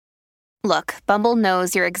Look, Bumble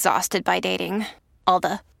knows you're exhausted by dating. All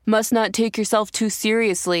the must not take yourself too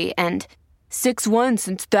seriously and 6'1"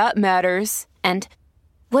 since that matters. And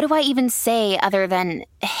what do I even say other than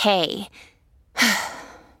hey?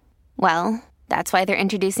 Well, that's why they're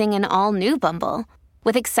introducing an all-new Bumble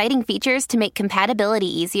with exciting features to make compatibility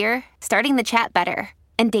easier, starting the chat better,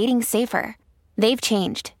 and dating safer. They've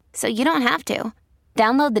changed, so you don't have to.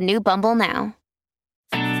 Download the new Bumble now.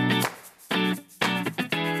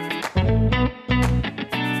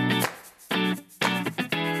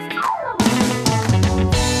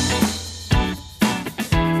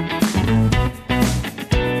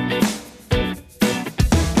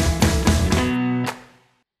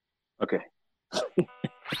 Okay.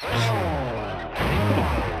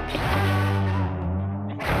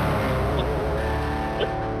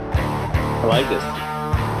 I like this.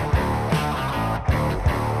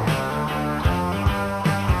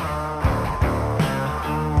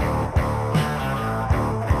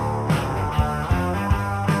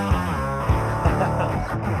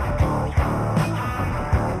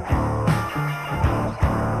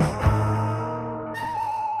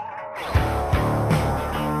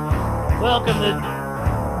 Welcome to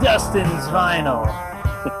Dustin's Vinyl.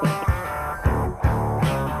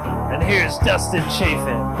 And here's Dustin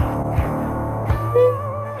Chafin.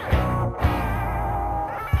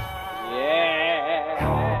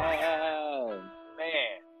 Yeah,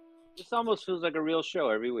 man. This almost feels like a real show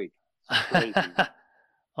every week. It's crazy.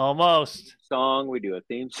 Almost. We do a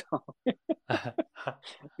theme song.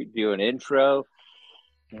 We do an intro.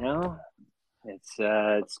 You know,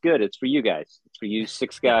 it's good. It's for you guys. It's for you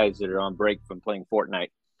 6 guys that are on break from playing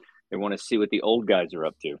Fortnite. They want to see what the old guys are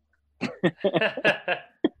up to.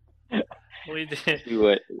 We did. See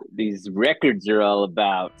what these records are all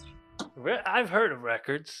about. I've heard of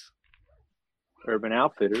records. Urban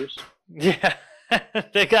Outfitters. Yeah.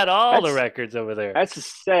 They got all the records over there. That's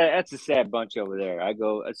a sad bunch over there.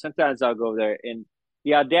 Sometimes I'll go over there, and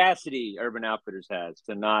the audacity Urban Outfitters has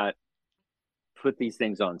to not put these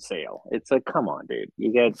things on sale. It's like, come on, dude.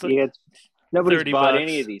 You get nobody's bought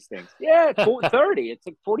any of these things. Yeah, 30. It's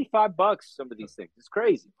like $45. Some of these things. It's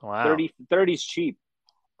crazy. Wow. 30's cheap,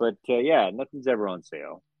 but yeah, nothing's ever on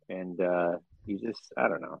sale, and you just, I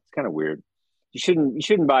don't know. It's kind of weird. You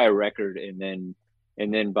shouldn't buy a record and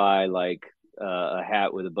then buy like a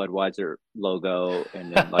hat with a Budweiser logo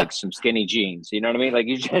and then like some skinny jeans. You know what I mean? Like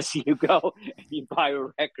you go and you buy a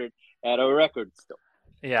record at a record store.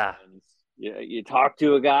 Yeah. And you talk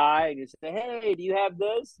to a guy and you say, "Hey, do you have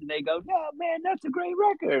this?" And they go, "No, man, that's a great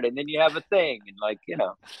record." And then you have a thing, and like, you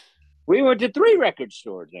know, we went to 3 record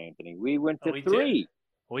stores, Anthony. We went to 3.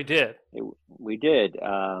 We did. We did.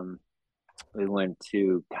 We went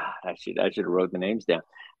to, God, I should have wrote the names down.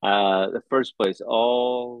 The first place,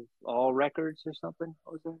 all records or something.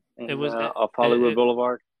 What was it? It was off Hollywood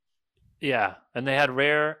Boulevard. Yeah, and they had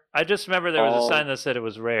Rare. I just remember there was a sign that said it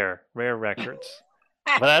was Rare Records.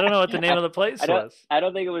 But I don't know what the name of the place was. I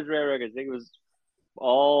don't think it was Rare Records. I think it was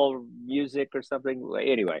All Music or something.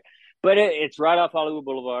 Anyway, but it's right off Hollywood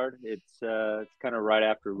Boulevard. It's kind of right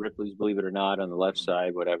after Ripley's Believe It or Not on the left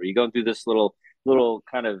side, whatever. You're going through this little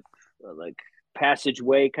kind of like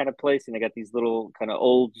passageway kind of place, and they got these little kind of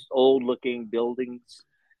old looking buildings.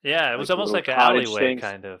 Yeah, it was almost like an alleyway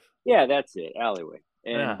kind of. Yeah, that's it, alleyway.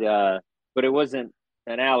 And but it wasn't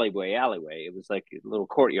an alleyway. It was like a little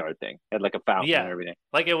courtyard thing. It had like a fountain and everything.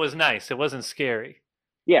 Like it was nice. It wasn't scary.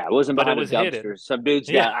 Yeah, it wasn't behind a dumpster. Hidden. Some dude's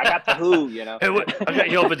got, I got the Who, you know.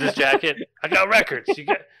 You opened this jacket. I got records.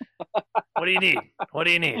 What do you need? What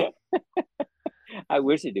do you need? I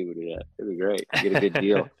wish a dude would do that. It'd be great. Get a good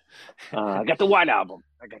deal. I got the White Album.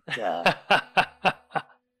 I got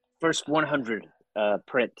first 100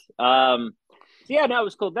 print. So yeah, no, it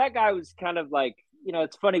was cool. That guy was kind of like, you know,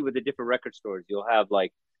 it's funny with the different record stores. You'll have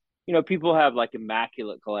like, you know, people have like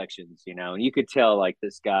immaculate collections, you know, and you could tell like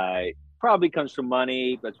this guy probably comes from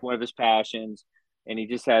money. That's one of his passions. And he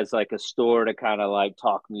just has like a store to kind of like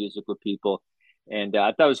talk music with people. And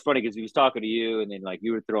I thought it was funny because he was talking to you, and then like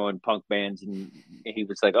you were throwing punk bands, and he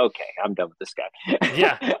was like, "Okay, I'm done with this guy."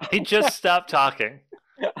 Yeah, he just stopped talking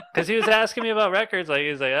because he was asking me about records. Like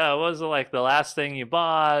he's like, "Oh, what was like the last thing you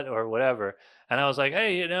bought or whatever?" And I was like,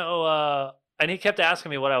 "Hey, you know," and he kept asking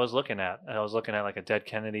me what I was looking at. And I was looking at like a Dead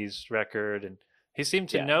Kennedys record, and he seemed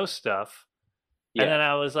to know stuff. Yeah. And then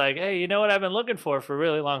I was like, "Hey, you know what I've been looking for a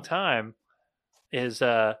really long time is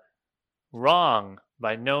Wrong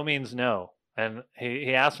by No Means No." And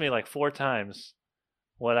he asked me like 4 times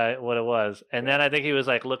what it was, and then I think he was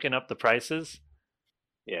like looking up the prices.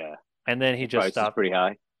 Yeah, and then he just stopped. Pretty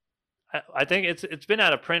high. I think it's been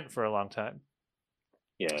out of print for a long time.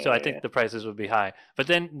 Yeah, So I yeah, think the prices would be high. But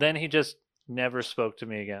then he just never spoke to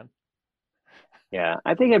me again. yeah.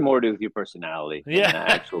 I think it had more to do with your personality than the Yeah.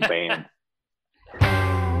 actual band.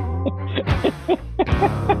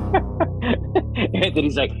 And then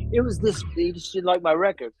he's like, "It was this. You just didn't like my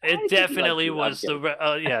record." I It think he liked definitely you. I'm was kidding.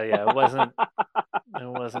 yeah. It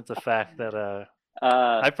wasn't the fact that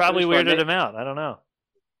I It probably was fun. weirded him out. I don't know.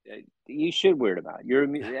 You should weird him out.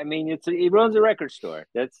 I mean, he runs a record store.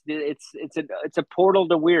 It's a portal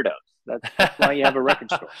to weirdos. That's why you have a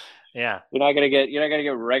record store. Yeah. You're not gonna get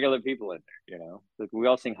regular people in there. Like we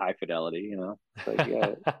all sing High Fidelity. It's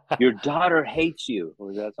like your daughter hates you. What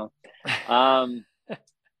was that song?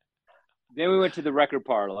 Then we went to the Record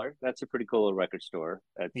Parlor. That's a pretty cool little record store.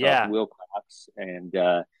 That's off Yeah. Wilcox, and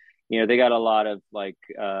they got a lot of like.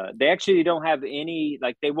 They actually don't have any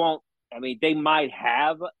like. They won't. I mean, they might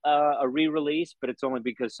have a re-release, but it's only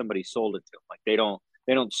because somebody sold it to them. Like they don't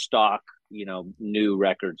stock new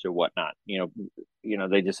records or whatnot.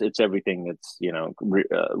 They just it's everything that's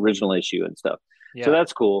original issue and stuff. Yeah. So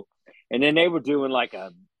that's cool. And then they were doing like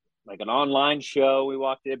an online show. We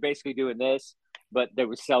walked. They're basically doing this, but they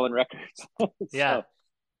were selling records. Yeah. So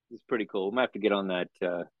it's pretty cool. We might have to get on that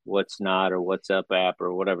What's Not or What's Up app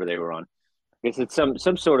or whatever they were on. I guess it's some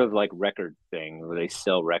sort of like record thing where they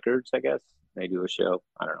sell records. I guess they do a show.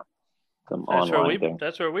 I don't know, some online thing.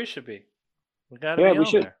 That's where we should be. We got to Yeah, be we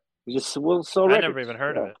on should. there. We'll sell I records. never even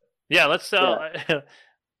heard of it. Yeah, let's sell. I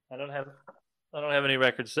don't have any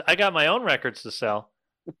records. I got my own records to sell.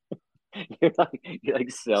 You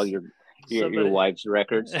like sell your wife's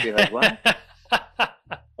records. You're like, what?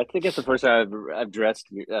 I think it's the first time I've dressed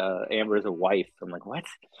Amber as a wife. I'm like, what?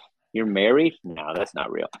 You're married? No, that's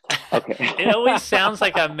not real. Okay. It always sounds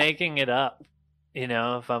like I'm making it up.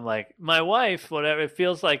 If I'm like, my wife, whatever, it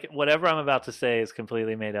feels like whatever I'm about to say is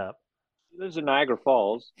completely made up. She lives in Niagara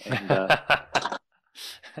Falls. And,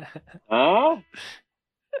 huh?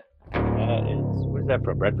 What is that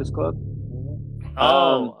from? Breakfast Club?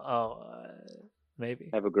 Maybe.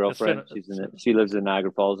 I have a girlfriend. She lives in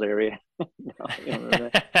Niagara Falls area. No, you don't remember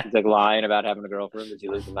that? She's like lying about having a girlfriend, but she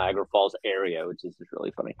lives in Niagara Falls area, which is just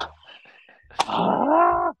really funny.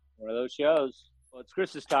 One of those shows. Well, it's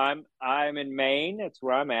Christmas time. I'm in Maine. That's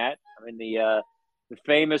where I'm at. I'm in the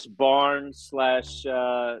famous barn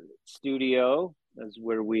 / studio. That's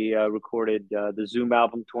where we recorded the Zoom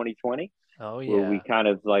album 2020. Oh yeah. Where we kind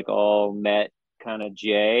of like all met kind of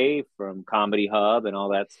Jay from Comedy Hub and all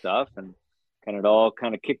that stuff, and it all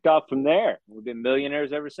kind of kicked off from there. We've been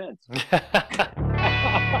millionaires ever since. I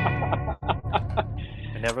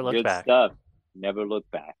never look back. Good stuff. Never look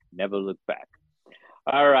back. Never look back.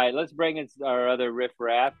 All right, let's bring in our other riff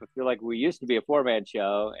raff. I feel like we used to be a 4-man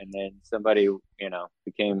show, and then somebody,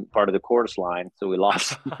 became part of the chorus line, so we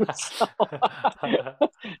lost him.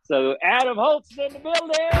 So Adam Holt's in the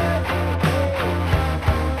building.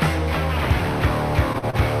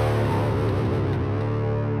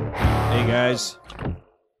 Hey guys. Hey,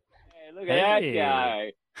 look at that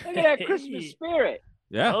guy. Look at that Christmas spirit.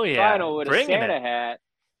 Yeah. Oh yeah. Final with Bringing a Santa it. hat.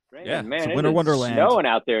 Yeah, Man, it's a it winter is wonderland. snowing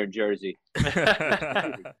out there in Jersey.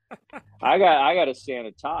 I got a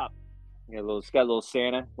Santa top. It's got little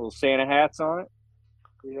Santa hats on it.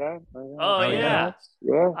 Yeah. Oh yeah.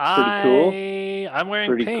 Yeah. Pretty cool. I'm wearing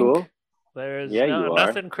Pretty pink. Cool. There's Yeah, you are.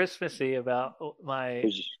 nothing Christmassy about my.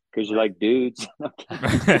 Because you like dudes.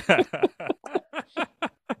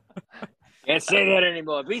 Can't say that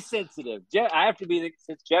anymore. Be sensitive. I have to be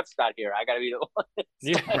since Jeff's not here. I got to be the one.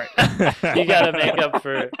 You got to make up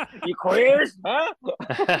for. You queers, huh?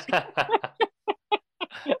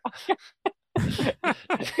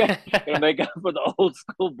 Gonna make up for the old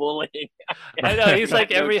school bullying. I know he's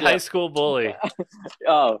like every high school bully.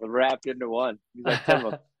 Oh, wrapped into one. He's like 10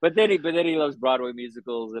 of them. But then he loves Broadway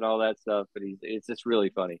musicals and all that stuff. But it's just really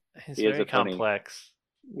funny. He's He is very a funny- complex.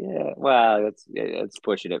 Yeah, well, that's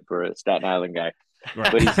pushing it for a Staten Island guy.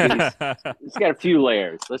 Right. But he's got a few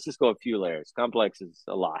layers. Let's just go a few layers. Complex is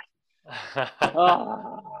a lot.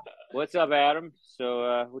 What's up, Adam?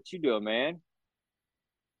 So, what you doing, man?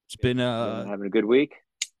 It's been Having a good week?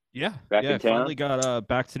 yeah. Back I in town? finally got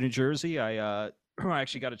back to New Jersey. I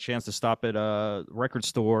actually got a chance to stop at a record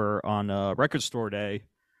store on Record Store Day.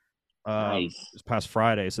 Nice. This past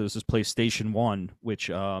Friday. So this is place Station 1,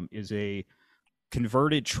 which is a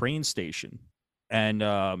converted train station. And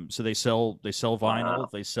so they sell vinyl, Wow.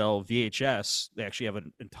 they sell VHS. They actually have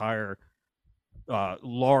an entire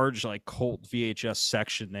large like cult VHS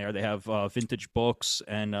section there. They have vintage books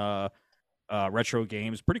and retro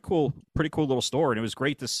games. Pretty cool little store. And it was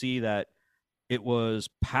great to see that it was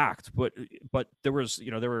packed, but there was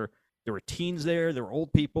there were teens there were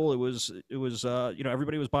old people. It was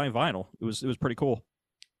everybody was buying vinyl. It was pretty cool.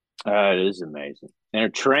 It is amazing, and a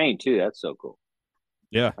train too. That's so cool.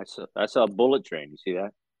 Yeah. I saw Bullet Train. You see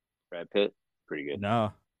that? Brad Pitt, pretty good.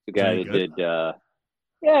 No. The Is it guy any that good? did,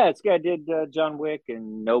 yeah, this guy did John Wick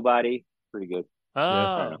and Nobody. Pretty good. Yeah.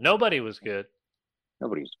 I don't Oh, know. nobody was good.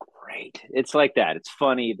 Nobody's great. It's like that. It's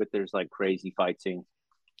funny, but there's like crazy fight scenes.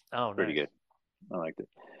 Oh, Pretty nice. good. I liked it.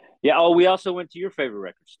 Yeah. Oh, we also went to your favorite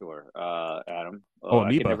record store, Adam. Oh, Oh, I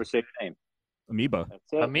can never Amoeba. say the name. Amoeba.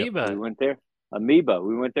 That's it. Yep. We Amoeba. went there. Amoeba.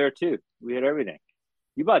 We went there too. We had everything.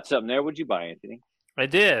 You bought something there. What'd you buy, Anthony? I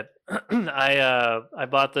did. I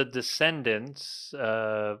bought the Descendants.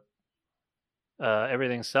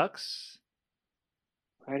 Everything sucks.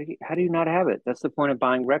 How do you not have it? That's the point of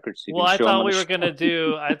buying records. So you Well, can I show them thought on we the were show. gonna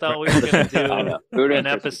do. I thought we were gonna I do know. We were an Christmas. We're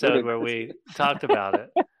episode doing where Christmas. we talked about it.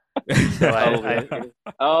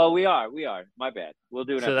 So We are. My bad. We'll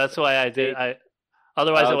do an so that's episode. why I did.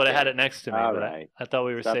 Otherwise I would have had Okay. it next to me. All But right. I thought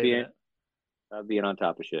we were Stop saving being on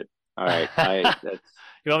top of shit. All right. it.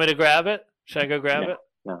 You want me to grab it? Should I go grab it?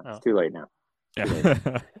 No, Oh. it's too late now. Yeah.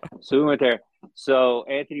 So we went there. So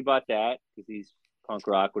Anthony bought that because he's punk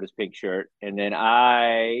rock with his pink shirt, and then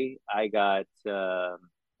I got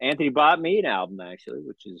Anthony bought me an album actually,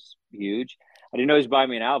 which is huge. I didn't know he was buying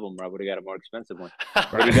me an album, or I would have got a more expensive one.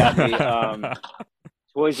 But he got me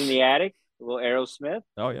Toys in the Attic, a little Aerosmith.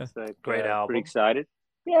 Oh yeah. It's like, Great album. Pretty excited.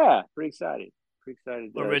 Yeah, pretty excited. Pretty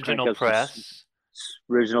excited. Original crank up some press.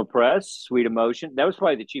 Original press, Sweet Emotion. That was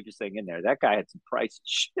probably the cheapest thing in there. That guy had some prices.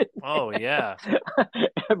 Oh yeah.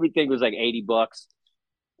 Everything was like $80.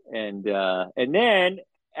 And then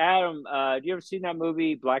Adam, have you ever seen that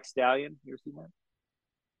movie Black Stallion? You ever seen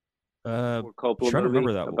that? Or Coppola Trying to movie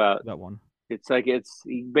remember about that one. it's like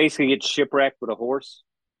he basically gets shipwrecked with a horse,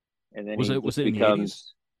 and then Was he it just in the becomes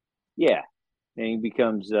 80s? yeah, and he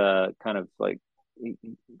becomes kind of like he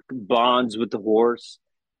bonds with the horse,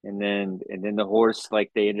 and then the horse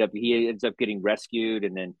like he ends up getting rescued,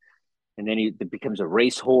 and then he becomes a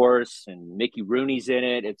racehorse, and Mickey Rooney's in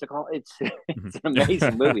it. It's it's an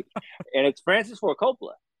amazing movie, and it's Francis Ford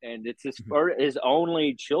Coppola, and it's his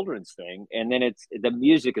only children's thing. And then the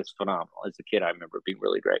music is phenomenal. As a kid, I remember it being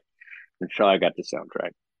really great. And so I got the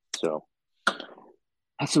soundtrack. So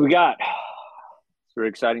that's what we got. It's a very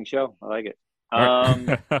exciting show. I like it.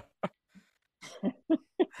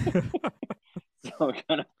 So we're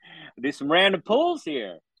gonna do some random pulls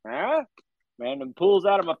here, huh? Random pulls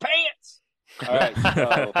out of my pants. All right,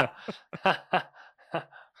 so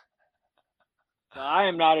I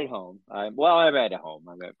am not at home. I'm at home.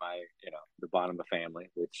 I'm at my, the bottom of family,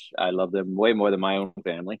 which I love them way more than my own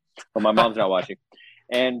family. But my mom's not watching,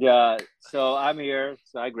 and so I'm here.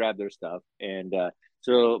 So I grabbed their stuff, and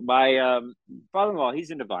so my father-in-law, he's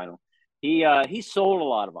into vinyl. He sold a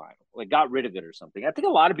lot of vinyl, like got rid of it or something. I think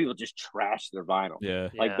a lot of people just trash their vinyl. Yeah.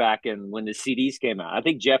 Like back when the CDs came out. I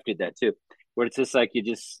think Jeff did that too, where it's just like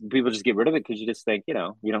people just get rid of it because you just think, you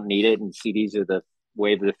don't need it, and CDs are the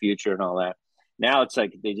wave of the future and all that. Now it's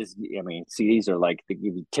like CDs are like they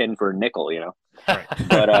give you 10 for a nickel, Right.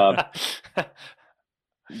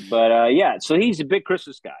 But yeah, so he's a big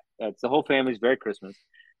Christmas guy. That's the whole family's very Christmas.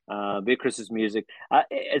 Big Christmas music.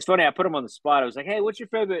 It's funny. I put him on the spot. I was like, "Hey, what's your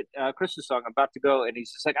favorite Christmas song?" I'm about to go, and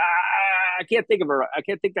he's just like, I can't think of her. I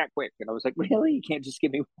can't think that quick." And I was like, "Really? You can't just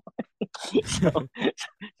give me one?" so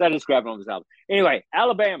I just grabbed on this album. Anyway,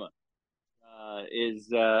 Alabama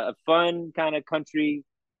is a fun kind of country.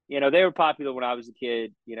 They were popular when I was a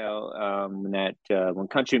kid. When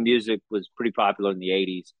country music was pretty popular in the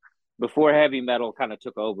 '80s. Before heavy metal kind of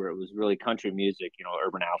took over, it was really country music,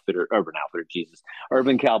 Urban Outfitter, Jesus,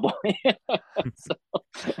 Urban Cowboy. So,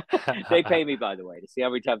 they pay me, by the way, to see how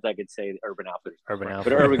many times I could say Urban Outfitters.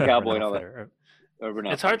 But Urban Cowboy and all that. Urban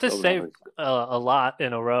It's hard to say a lot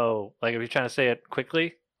in a row. Like if you're trying to say it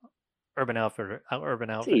quickly, Urban Outfitter, Urban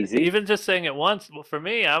Outfitter. It's easy. Even just saying it once, well, for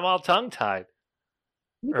me, I'm all tongue tied.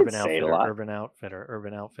 Urban Outfitter, Urban Outfitter,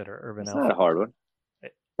 Urban Outfitter, Urban Outfitter. It's not a hard one.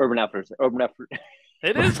 Urban Outfitter, Urban Outfitter.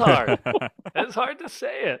 It is hard. It's hard to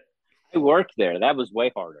say it. I worked there. That was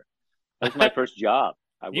way harder. That was my first job.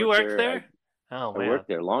 You worked there? Oh, man. I worked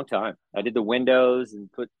there a long time. I did the windows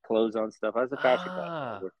and put clothes on stuff. I was a fashion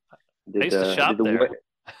guy. I used to shop there.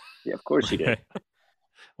 Yeah, of course you did.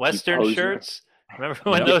 Western shirts. Remember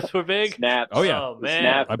when those were big? Snaps. Oh, yeah. Oh, man.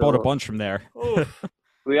 Snaps. I bought a bunch from there. Oof.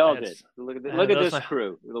 We all did. Look at this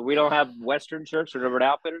crew. We don't have Western shirts or Urban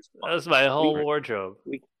Outfitters. That was my whole wardrobe.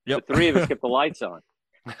 The three of us kept the lights on.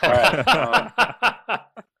 All right.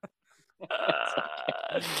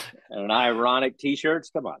 And ironic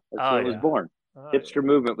T-shirts. Come on, that's where it was born. Hipster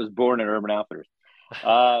movement was born in Urban Outfitters.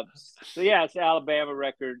 So yeah, it's an Alabama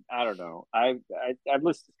record. I don't know. I've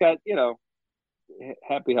listened. It's got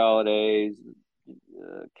Happy Holidays,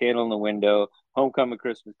 Candle in the Window, Homecoming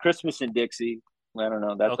Christmas, Christmas in Dixie. I don't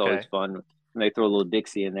know. That's always Okay. fun when they throw a little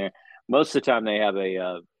Dixie in there. Most of the time, they have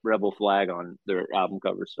a rebel flag on their album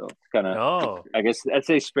cover, so it's kind of. Oh. I guess that's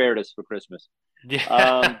they spared us for Christmas.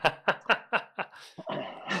 Yeah.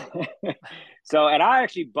 So, and I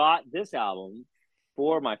actually bought this album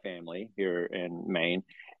for my family here in Maine.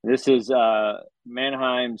 This is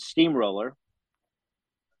Mannheim Steamroller.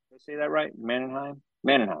 Did I say that right? Mannheim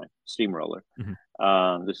Steamroller.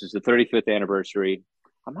 This is the 35th anniversary.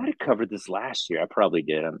 I might have covered this last year. I probably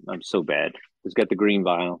did. I'm so bad. It's got the green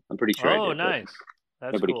vinyl. I'm pretty sure I Oh, did. nice.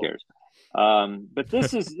 That's Nobody cool. cares. But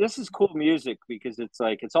this is cool music because it's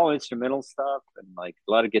like it's all instrumental stuff and like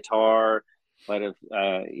a lot of guitar, a lot of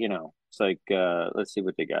it's like let's see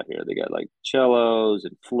what they got here. They got like cellos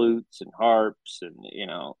and flutes and harps and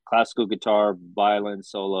classical guitar, violin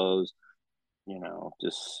solos,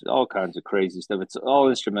 just all kinds of crazy stuff. It's all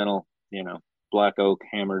instrumental, Black Oak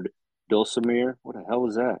hammered dulcimer. What the hell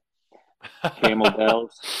is that? Camel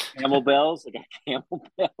bells. Camel bells. I got camel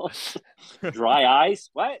bells. Dry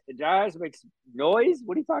ice. What? Dry ice makes noise?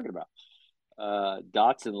 What are you talking about?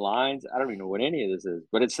 Dots and lines. I don't even know what any of this is,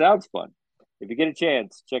 but it sounds fun. If you get a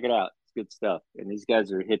chance, check it out. It's good stuff. And these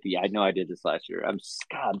guys are hippie. I know I did this last year. I'm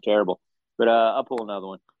terrible. But I'll pull another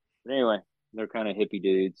one. But anyway, they're kind of hippie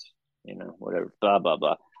dudes, whatever. Blah, blah,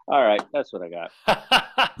 blah. All right, that's what I got.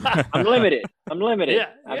 I'm limited. Yeah.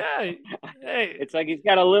 Hey. It's like he's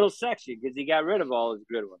got a little section because he got rid of all his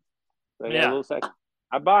good ones. So I got a little section.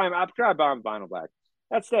 I buy him. I've tried buying vinyl back.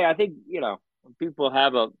 That's the thing. I think when people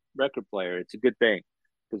have a record player, it's a good thing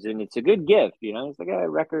because then it's a good gift. It's like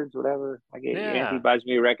records, whatever. Anthony buys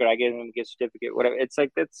me a record. I get him a gift certificate, whatever. It's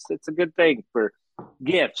like it's a good thing for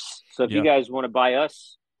gifts. So if you guys want to buy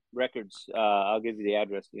us records, I'll give you the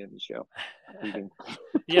address at the end of the show. You can...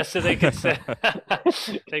 so they can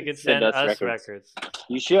send us records.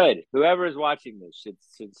 You should. Whoever is watching this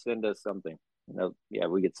should send us something.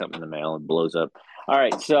 We get something in the mail and blows up. All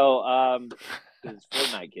right, so it's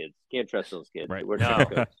Fortnite kids. Can't trust those kids. Right.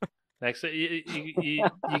 No. Next, you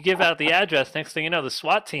give out the address. Next thing you know, the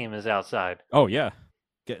SWAT team is outside. Oh yeah,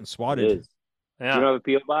 getting swatted. Yeah. You don't have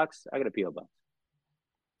a PO box? I got a PO box.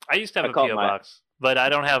 I used to have a PO box, but I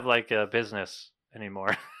don't have like a business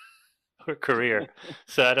anymore or career,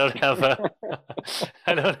 so I don't have a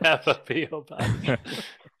PO box.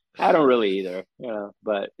 I don't really either,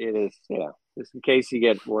 but it is, just in case you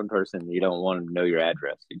get one person you don't want to know your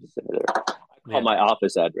address, you just send it there. I call my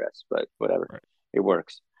office address, but whatever, It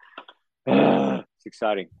works. It's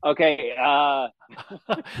exciting. Okay,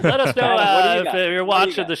 let us know if you're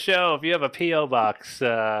watching the show. If you have a PO box,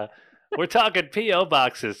 we're talking PO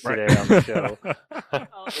boxes today on the show.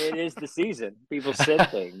 It is the season. People send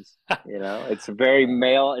things. It's a very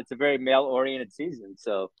male oriented season.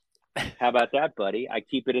 So, how about that, buddy? I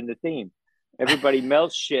keep it in the theme. Everybody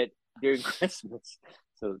melts shit during Christmas.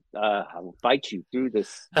 So I will fight you through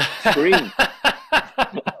this screen.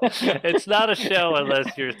 It's not a show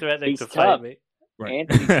unless you're threatening to tough. fight me. Right.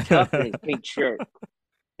 Anthony's tough in his pink shirt.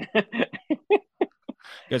 You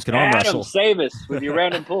guys can arm wrestle. Adam, save us with your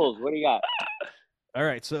random pulls. What do you got? All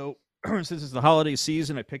right, so since it's the holiday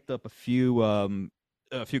season, I picked up a few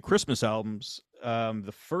Christmas albums.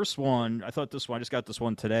 The first one, I just got this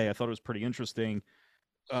one today. I thought it was pretty interesting.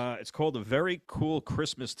 It's called A Very Cool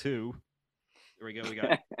Christmas 2. There we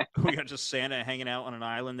go. We got just Santa hanging out on an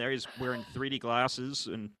island there. He's wearing 3D glasses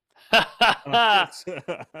and I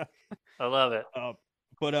love it.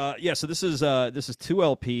 So this is 2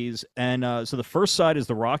 LPs, and so the first side is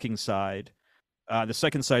the rocking side. The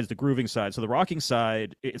second side is the grooving side. So the rocking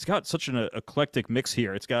side, it's got such an eclectic mix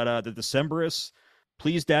here. It's got the Decemberists,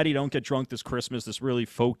 Please Daddy Don't Get Drunk This Christmas, this really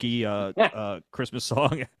folky Christmas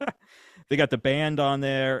song. They got the band on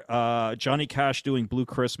there, Johnny Cash doing Blue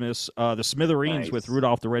Christmas, the Smithereens with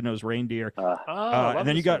Rudolph the Red-Nosed Reindeer. And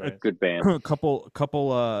then you got a good band. a couple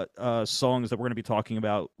songs that we're going to be talking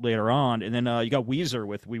about later on. And then you got Weezer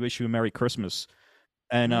with We Wish You a Merry Christmas.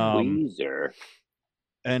 And Weezer.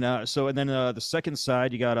 And then the second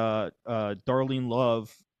side, you got Darlene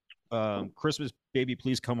Love, Christmas Baby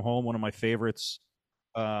Please Come Home, one of my favorites.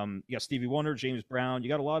 You got Stevie Wonder, James Brown. You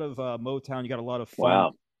got a lot of Motown. You got a lot of funk.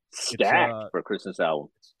 Wow. Stacked for a Christmas album.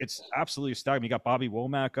 It's absolutely stacked. You got Bobby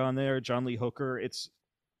Womack on there, John Lee Hooker. It's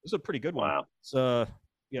a pretty good one. Wow. It's that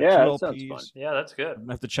sounds fun. Yeah, that's good. I'm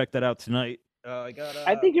gonna have to check that out tonight.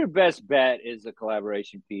 I think your best bet is a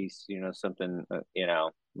collaboration piece. Something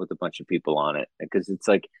with a bunch of people on it, because it's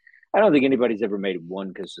like I don't think anybody's ever made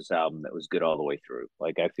one Christmas album that was good all the way through.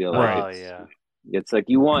 Like I feel like it's like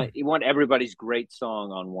you want everybody's great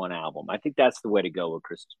song on one album. I think that's the way to go with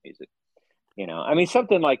Christmas music. You know, I mean,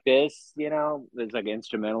 something like this, you know, there's like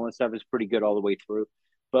instrumental and stuff is pretty good all the way through.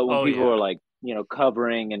 But when Oh people yeah, are like, you know,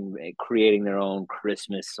 covering and creating their own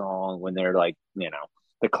Christmas song, when they're like, you know,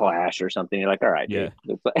 the Clash or something, you're like, all right, Yeah.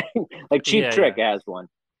 dude. Like Cheap yeah, Trick yeah. has one,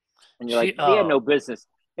 and you're like, She. they had no Oh business.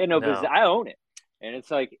 They had no business. no. I own it, and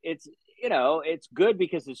it's like it's you know, it's good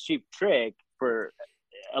because it's Cheap Trick for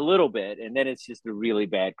a little bit, and then it's just a really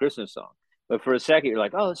bad Christmas song. But for a second, you're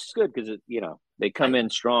like, oh, this is good because you know they come I in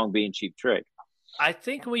strong being Cheap Trick. I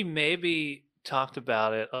think we maybe talked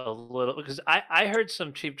about it a little because I heard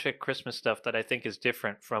some Cheap Trick Christmas stuff that I think is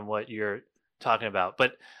different from what you're talking about.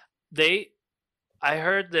 But they I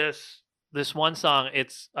heard this one song,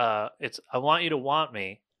 it's I Want You to Want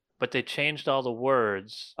Me, but they changed all the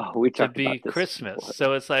words Oh, we to talked about be this Christmas. before.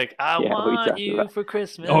 So it's like I Yeah, we want talked you about. for Oh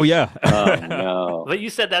Christmas. yeah. Oh no, But you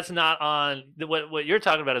said that's not on what you're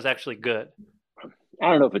talking about is actually good. I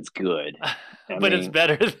don't know if it's good. I But it's mean,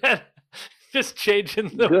 better than just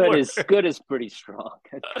changing the word. good is pretty strong.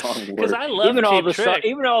 Strong Because word. I love Cheap Trick.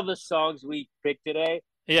 Even all the songs we picked today,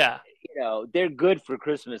 Yeah. you know, they're good for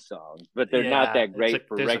Christmas songs, but they're not Yeah. that great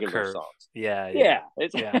for There's a regular curve. songs. Yeah, yeah. Yeah,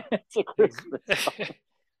 it's Yeah. it's a Christmas song.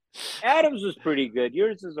 Adams was pretty good.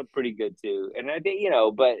 Yours is a pretty good too, and I think you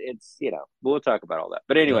know, but it's you know, we'll talk about all that.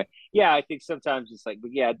 But Yep. anyway, yeah, I think sometimes it's like,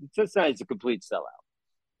 yeah, sometimes it's a complete sellout.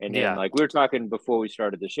 And then, Yeah. like we were talking before we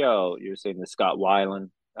started the show, you were saying the Scott Weiland,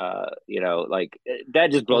 you know, like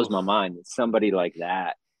that just blows Oof. my mind that somebody like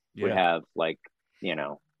that would Yeah. have like, you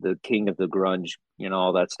know, the king of the grunge, you know,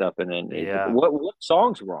 all that stuff. And then Yeah. what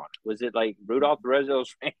songs were on it? Was it like Rudolph the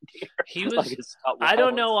Red-Nosed Reindeer? He Like was a Scott I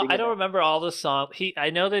don't Weiland know. I singing don't that? remember all the songs. I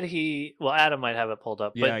know that well, Adam might have it pulled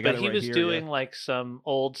up, Yeah, I got but it he right was here, doing yeah. like some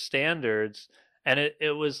old standards, and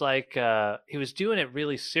it was like he was doing it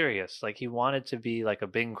really serious. Like he wanted to be like a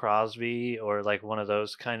Bing Crosby or like one of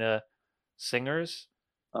those kind of singers.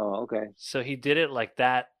 Oh, okay. So he did it like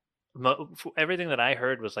that. Everything that I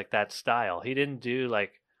heard was like that style. He didn't do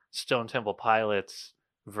like Stone Temple Pilots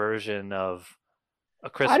version of a I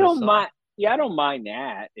Christmas don't song. mind. Yeah, I don't mind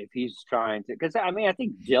that if he's trying to, because I mean, I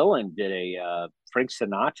think Dylan did a Frank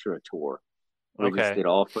Sinatra tour where he just Okay. did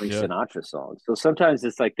all Frank Yeah. Sinatra songs. So sometimes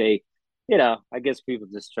it's like they, you know, I guess people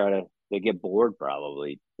just they get bored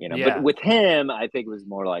probably, you know. But Yeah. with him, I think it was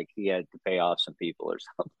more like he had to pay off some people or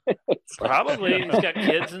something. It's like, Probably he's got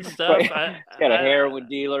kids and stuff. right, he's got a heroin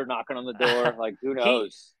dealer knocking on the door. Like, who he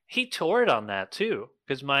knows? he toured on that too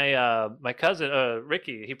because my cousin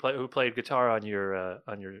Ricky who played guitar on your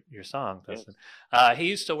song Yes. Dustin, he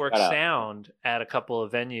used to work Shout out. sound at a couple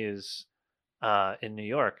of venues in New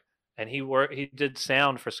York, and he did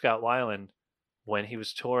sound for Scott Weiland when he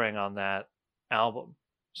was touring on that album.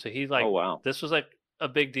 So he like Oh wow. this was like a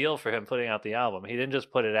big deal for him putting out the album. He didn't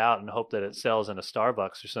just put it out and hope that it sells in a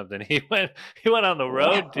Starbucks or something. He went on the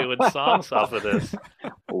road doing songs off of this.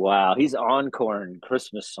 Wow, he's encoring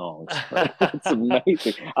Christmas songs. It's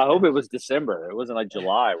amazing. I hope it was December. It wasn't like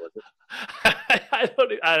July, was it?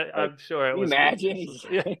 I'm sure it Can you was. imagine?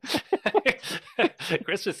 Yeah.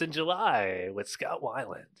 Christmas in July with Scott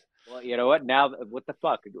Weiland. Well, you know what? Now, what the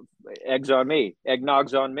fuck? Eggs on me.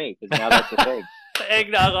 Eggnog's on me because now that's a thing.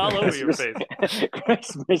 Eggnog all over your face.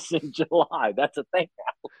 Christmas in July. That's a thing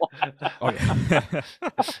now. Oh yeah.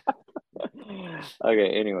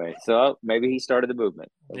 Okay. Anyway, so maybe he started the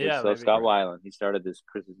movement. Yeah, So maybe. Scott Weiland, he started this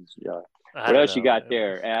Christmas in July. I What don't else you know. got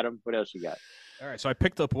there, Adam? What else you got? All right, so I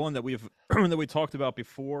picked up one that that we talked about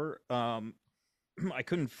before. I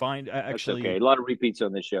couldn't find That's actually. okay. A lot of repeats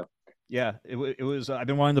on this show. Yeah, it was. I've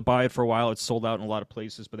been wanting to buy it for a while. It's sold out in a lot of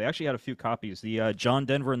places, but they actually had a few copies. The John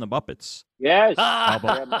Denver and the Muppets. Yes. I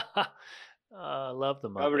love the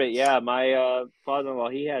Muppets. Covered it. Yeah, my father-in-law,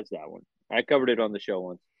 he has that one. I covered it on the show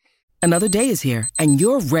once. Another day is here, and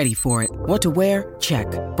you're ready for it. What to wear? Check.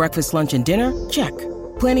 Breakfast, lunch, and dinner? Check.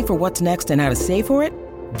 Planning for what's next and how to save for it?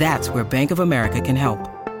 That's where Bank of America can help.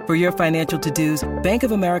 For your financial to-dos, Bank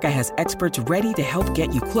of America has experts ready to help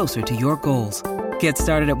get you closer to your goals. Get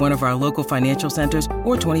started at one of our local financial centers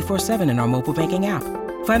or 24/7 in our mobile banking app.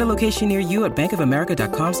 Find a location near you at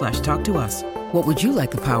bankofamerica.com/talktous. What would you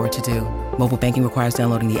like the power to do? Mobile banking requires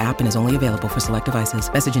downloading the app and is only available for select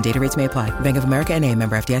devices. Message and data rates may apply. Bank of America N.A.,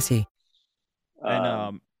 member FDIC.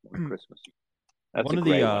 And Christmas. That's one a of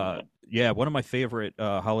great the one. yeah, one of my favorite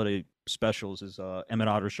holiday specials is Emmett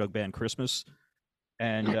Otter's Jug Band Christmas,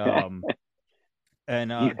 and You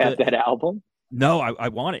have that album? no, I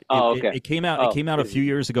want it. Oh, It, okay. it came out. Oh, It came out a good. few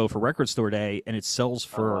years ago for Record Store Day, and it sells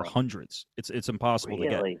for Oh. hundreds. It's impossible to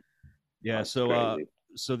get. Really? Yeah. That's So crazy.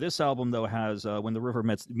 so this album though has When the River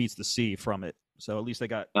Meets the Sea from it. So at least I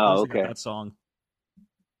got, Oh, at least I got okay. that song.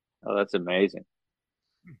 Oh, that's amazing.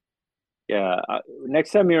 Yeah.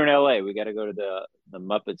 Next time you're in LA, we got to go to the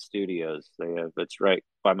Muppet Studios. It's right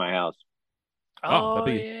by my house. Oh, Oh,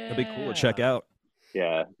 that'd be cool to check yeah. out.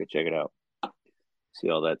 Yeah, go check it out. See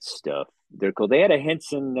all that stuff. They're cool. They had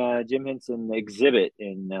a Jim Henson exhibit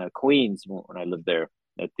in Queens when I lived there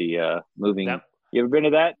at the moving. That, You ever been to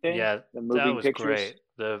that thing? yeah, The that moving was pictures. great.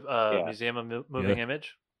 The Yeah. Museum of Moving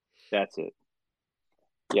Image. That's it.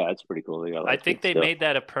 Yeah, it's pretty cool. They got I think they stuff. made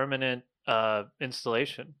that a permanent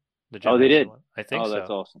installation. The Oh, they did. One. I think so. That's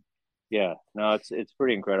awesome. Yeah, no, it's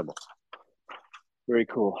pretty incredible. Very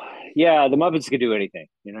cool. Yeah, the Muppets could do anything.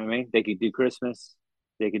 You know what I mean? They could do Christmas.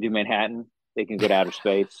 They could do Manhattan. They can go to outer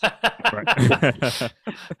space.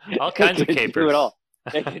 All kinds of They capers. can do it all.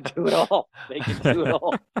 They can do it all. They can do it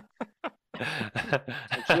all.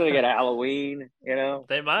 I'm sure they got Halloween. You know,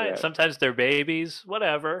 They might. Yeah. Sometimes they're babies.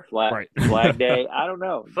 Whatever. Flag Day. I don't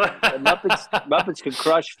know. The Muppets could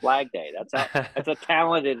crush Flag Day. That's how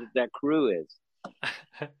talented that crew is.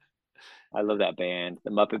 I love that band,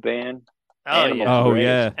 the Muppet Band. Oh, Animals yeah. are Oh, great.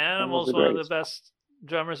 yeah. Animals, are one of great. the best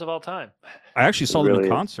drummers of all time. I actually saw them really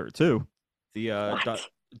in is. concert too. The What?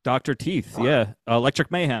 Dr. Teeth, yeah, Electric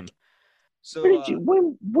Mayhem. So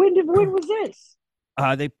When was this?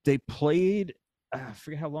 they played. I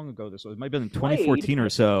forget how long ago this was. It might have been in 2014 or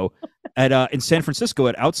so at in San Francisco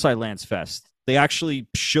at Outside Lands Fest. They actually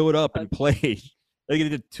showed up and played. They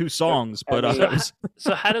did 2 songs, but mean, it was,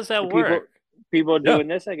 So how does that work? People are doing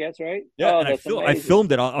this, I guess, right? yeah. Oh, And I that's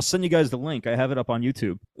filmed it. I'll send you guys the link. I have it up on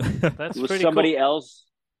YouTube. That's Was pretty somebody cool. else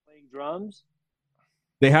playing drums?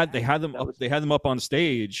 They had them That up. was- They had them up on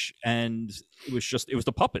stage, and it was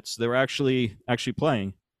the puppets. They were actually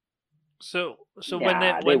playing. So Nah, when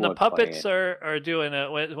they the weren't puppets playing. are doing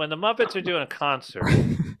when the Muppets are doing a concert,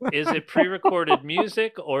 is it pre-recorded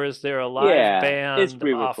music or is there a live Yeah, band it's off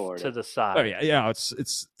pre-recorded. to the side? Oh yeah.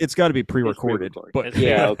 It's got to be pre-recorded. pre-recorded. But It's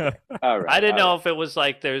Yeah, okay. All right. I didn't all know right. if it was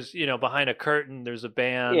like there's behind a curtain there's a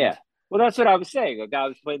band. Yeah. Well, that's what I was saying. A guy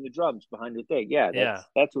was playing the drums behind the thing. Yeah,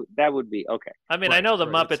 that's what that would be. Okay. I mean, I know the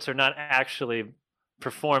right, Muppets are not actually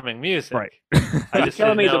performing music. Right. I You're just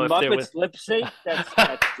telling me didn't the know if there Muppets was lip sync? That's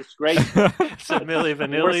disgraceful. it's a Milli The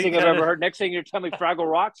Vanilli. worst thing I've kinda- ever heard. Next thing you're telling me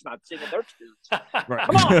Fraggle Rock's not singing their tunes. Right.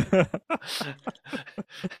 Come on.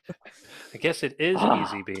 I guess it is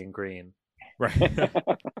easy being green. Right.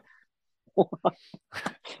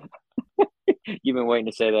 You've been waiting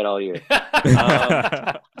to say that all year.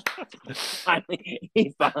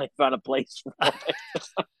 He finally found a place for it.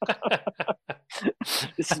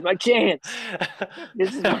 This is my chance.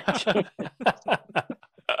 This is my chance.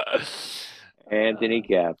 Anthony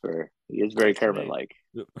Capper. He is very Kermit-like.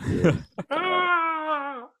 You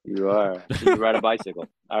are. You ride a bicycle.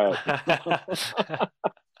 All right.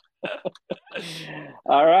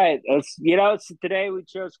 All right. Today we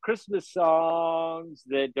chose Christmas songs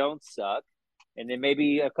that don't suck, and then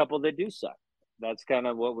maybe a couple that do suck. That's kind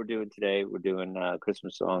of what we're doing today. We're doing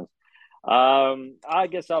Christmas songs. I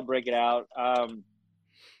guess I'll break it out.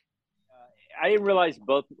 I didn't realize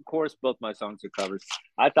both my songs are covers.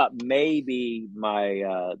 I thought maybe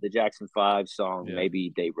the Jackson 5 song,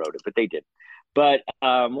 maybe they wrote it, but they didn't. But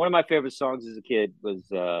one of my favorite songs as a kid was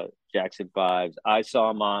Jackson 5's "I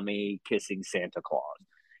Saw Mommy Kissing Santa Claus."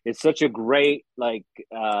 It's such a great, kind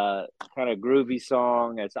of groovy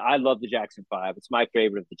song. I love the Jackson 5. It's my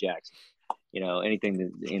favorite of the Jacksons. Anything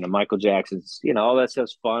that, Michael Jackson's, all that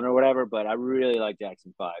stuff's fun or whatever, but I really like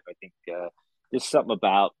Jackson 5. I think there's something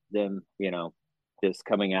about them, just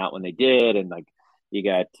coming out when they did. And you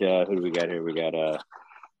got, who do we got here? We got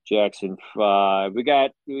Jackson 5. We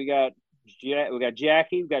got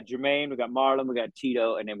Jackie, we got Jermaine, we got Marlon, we got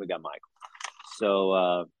Tito, and then we got Michael.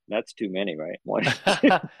 So that's too many, right? One, two,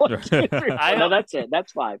 3, 4. No, that's it.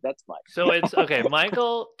 That's 5. That's 5. So it's okay.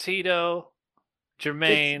 Michael, Tito,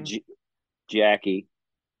 Jermaine, Jackie.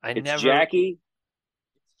 It's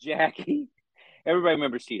Jackie. Everybody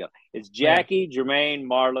remembers Tito. It's Jackie, Jermaine,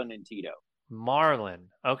 Marlon, and Tito. Marlon.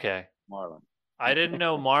 Okay. Marlon. I didn't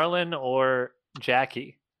know Marlon or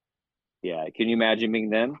Jackie. Yeah. Can you imagine being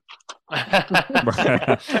them?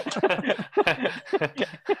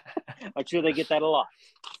 I'm sure they get that a lot.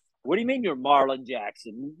 What do you mean you're Marlon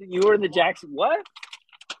Jackson? You were in the Jackson what?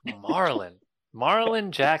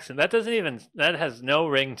 Marlon Jackson. That has no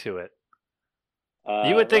ring to it.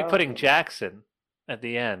 You would think putting Jackson at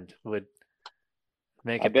the end would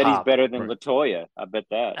make it I bet pop. he's better than LaToya. I bet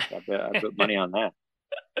that. I put money on that.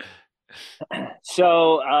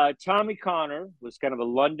 So Tommy Connor was kind of a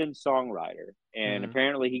London songwriter, and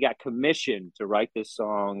apparently he got commissioned to write this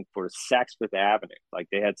song for Saks Fifth Avenue. Like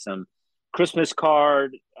they had some Christmas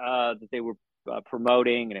card that they were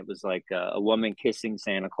promoting, and it was like a woman kissing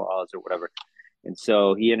Santa Claus or whatever. And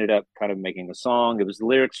so he ended up kind of making a song. It was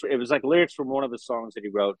lyrics. It was like lyrics from one of the songs that he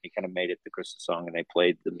wrote. He kind of made it the Christmas song, and they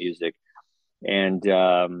played the music. And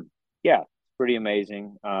yeah, pretty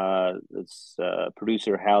amazing. This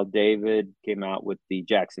producer Hal David came out with the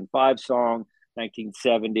Jackson 5 song,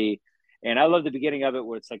 1970. And I love the beginning of it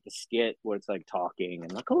where it's like the skit where it's like talking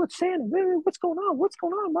and like, oh, it's Santa. What's going on? What's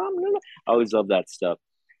going on, Mom? I always love that stuff.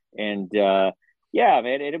 And yeah,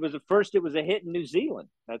 man, and it was a hit in New Zealand.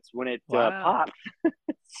 That's when it popped.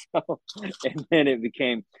 So, and then it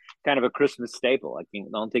became kind of a Christmas staple. I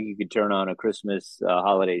don't think you could turn on a Christmas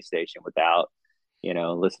holiday station without,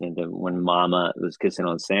 listening to when Mama was kissing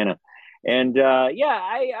on Santa. And yeah,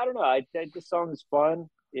 I don't know. I think the song is fun.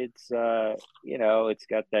 It's it's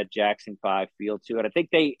got that Jackson 5 feel to it. I think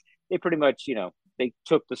they pretty much they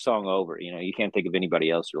took the song over. You can't think of anybody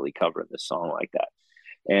else really covering this song like that.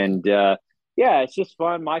 And yeah, it's just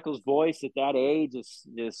fun. Michael's voice at that age is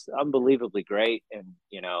just unbelievably great, and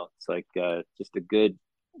it's like just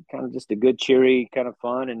a good cheery kind of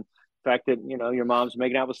fun. And the fact that your mom's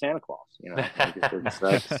making out with Santa Claus, it's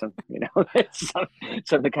like it's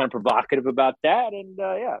something kind of provocative about that. And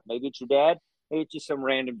yeah, maybe it's your dad. Maybe it's just some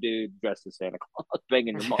random dude dressed as Santa Claus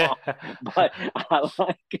banging your mom. But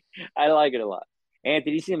I like it a lot.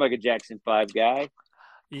 Anthony, you seem like a Jackson 5 guy.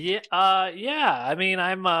 Yeah, yeah. I mean,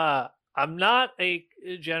 I'm not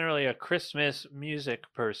generally a Christmas music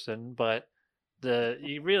person, but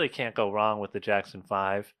you really can't go wrong with the Jackson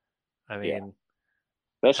 5. I mean,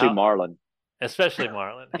 especially Marlon. Especially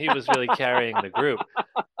Marlon. He was really carrying the group.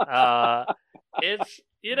 It's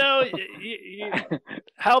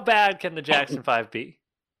how bad can the Jackson 5 be?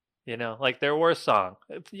 Like their worst song.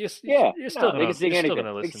 You're still going to listen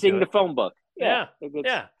to it. Sing the phone book. Yeah.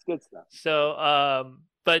 It's good stuff. So,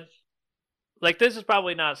 but like this is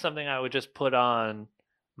probably not something I would just put on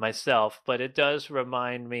myself, but it does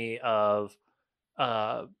remind me of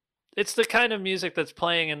it's the kind of music that's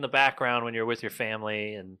playing in the background when you're with your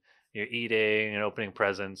family and you're eating and opening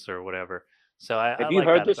presents or whatever. So have you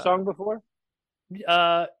heard this song before?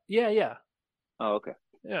 Yeah. Oh, okay.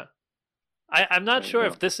 Yeah. I'm not sure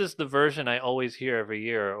if this is the version I always hear every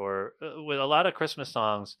year, or with a lot of Christmas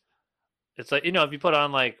songs, it's like, if you put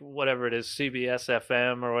on like whatever it is, CBS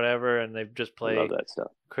FM or whatever, and they've just played that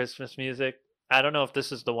stuff. Christmas music. I don't know if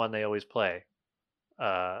this is the one they always play.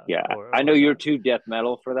 Yeah, I know you're too death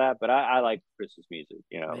metal for that, but I like Christmas music.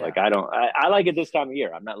 Like I like it this time of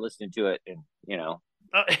year. I'm not listening to it in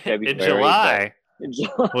February, in July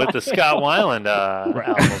with the Scott Weiland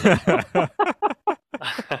album.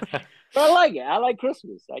 But I like it. I like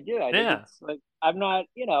Christmas. I do. I think it's like I'm not.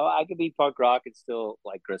 I could be punk rock and still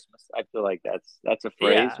like Christmas. I feel like that's a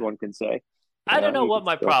phrase one can say. I don't know what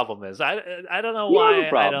my problem is. I don't know why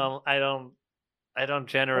I don't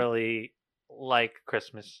generally like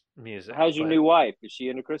Christmas music. How's your new wife? Is she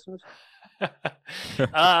into Christmas?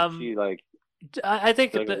 She like. I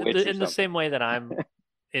think like in the same way that I'm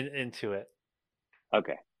into it.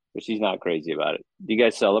 Okay, but she's not crazy about it. Do you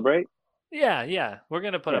guys celebrate? Yeah. We're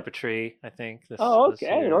gonna put up a tree, I think. Okay.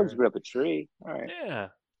 I don't just put up a tree. All right. Yeah.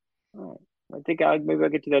 All right. I think maybe I'll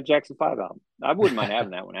get to that Jackson 5 album. I wouldn't mind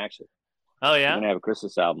having that one actually. Oh yeah. I'm gonna have a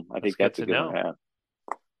Christmas album. I think that's a good one to have.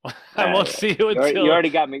 I won't see you until you already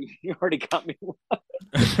got me. You already got me.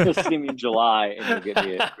 Just see me in July, and you'll get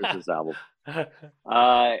me a Christmas album.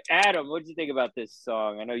 Adam, what did you think about this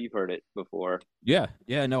song? I know you've heard it before. Yeah.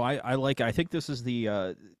 No, I like. I think this is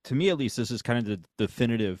the to me at least, this is kind of the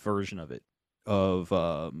definitive version of it. Of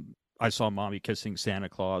I Saw Mommy Kissing Santa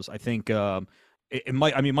Claus. I think it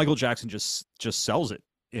might. I mean, Michael Jackson just sells it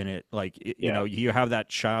in it. Like you have that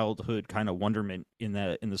childhood kind of wonderment in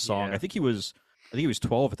the song. Yeah. I think he was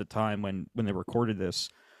 12 at the time when they recorded this,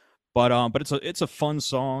 but it's a fun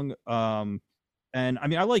song. And I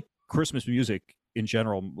mean, I like Christmas music in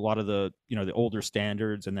general. A lot of the the older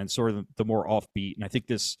standards, and then sort of the more offbeat. And I think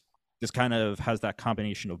this kind of has that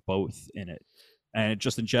combination of both in it. And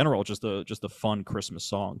just in general, just a fun Christmas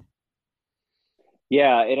song.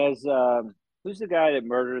 Yeah, it has. Who's the guy that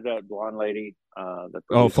murdered that blonde lady?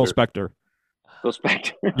 Phil Spector. Phil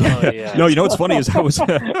Spector. Oh yeah. No, what's funny is I was.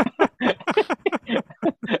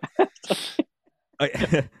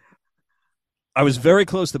 I was very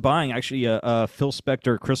close to buying actually a Phil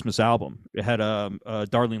Spector Christmas album. It had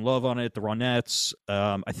Darlene Love on it, the Ronettes.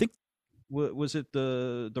 I think was it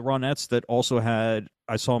the Ronettes that also had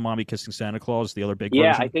I Saw Mommy Kissing Santa Claus, the other big version?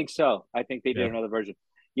 Yeah, I think so. I think they did another version.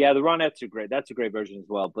 Yeah, the Ronettes are great. That's a great version as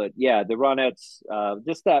well. But yeah, the Ronettes,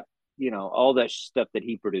 just that all that stuff that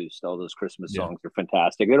he produced, all those Christmas songs are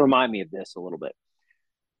fantastic. They remind me of this a little bit,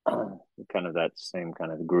 kind of that same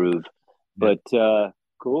kind of groove. But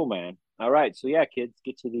cool, man. All right, so yeah, kids,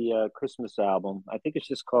 get to the Christmas album. I think it's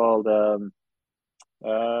just called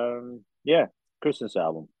yeah, Christmas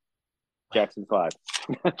album. Jackson 5.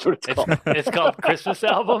 That's what it's called. It's called Christmas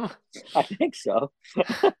album. I think so.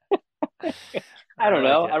 I don't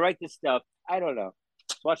know. I write this stuff. I don't know. I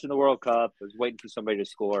was watching the World Cup. I was waiting for somebody to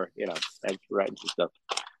score. You know, I'm writing some stuff.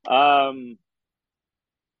 All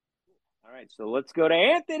right, so let's go to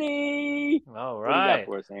Anthony. All What do you got right.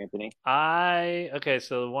 for us, Anthony? Okay,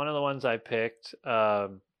 so one of the ones I picked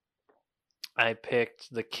the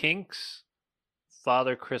Kinks'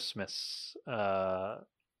 Father Christmas,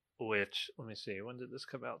 which, let me see, when did this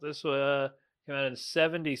come out? This came out in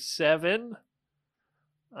 1977.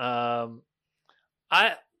 I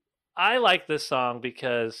like this song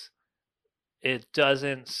because it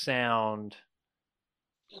doesn't sound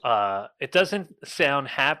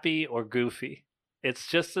happy or goofy. It's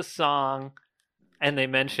just a song, and they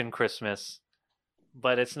mention Christmas,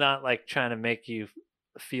 but it's not like trying to make you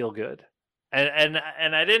feel good. And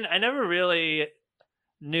I never really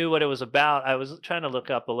knew what it was about. I was trying to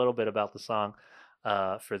look up a little bit about the song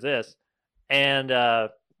for this, and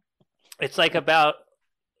it's like about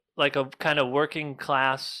like a kind of working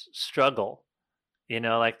class struggle,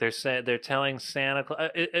 like they're telling Santa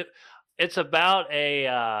Claus. It's about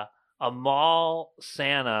a mall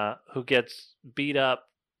Santa who gets beat up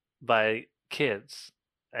by kids,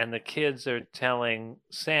 and the kids are telling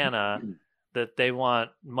Santa that they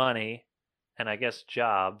want money and I guess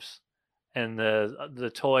jobs, and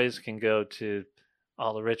the toys can go to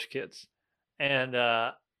all the rich kids. And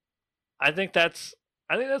I think that's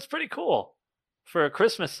pretty cool for a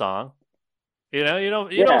Christmas song.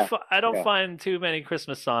 I don't find too many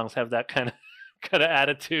Christmas songs have that kind of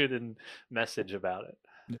attitude and message about it.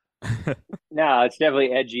 No, it's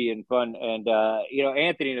definitely edgy and fun. And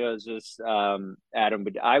Anthony knows this, Adam,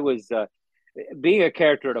 but I was being a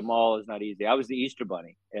character at a mall is not easy. I was the Easter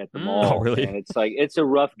Bunny at the mall. Oh, really? And it's a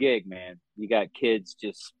rough gig, man. You got kids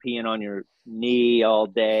just peeing on your knee all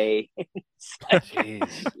day.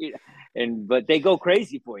 Jeez. But they go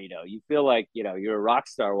crazy for you, though. You feel like you're a rock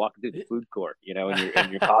star walking through the food court, in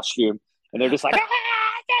your costume, and they're just like,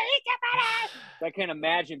 I can't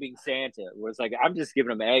imagine being Santa, where it's like I'm just giving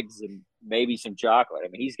them eggs and maybe some chocolate. I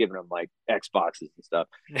mean, he's giving them like Xboxes and stuff.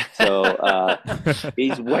 So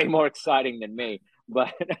he's way more exciting than me.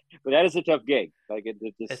 But that is a tough gig. Like to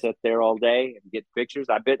just sit there all day and get pictures.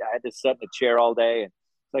 I had to sit in a chair all day, and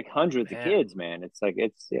it's like hundreds of kids, man. It's like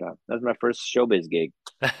that was my first showbiz gig.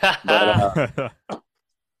 But,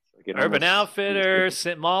 Urban Outfitters,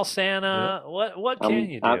 Mall Santa. Yeah. What can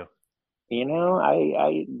you do?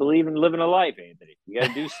 I believe in living a life, Anthony. You got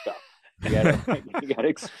to do stuff. You got to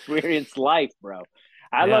experience life, bro.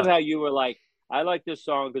 I love how you were like, I like this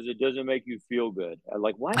song because it doesn't make you feel good. I'm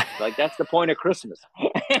like, what? Like, that's the point of Christmas.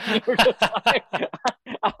 And you're just like,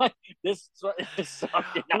 this song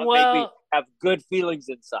did not make me have good feelings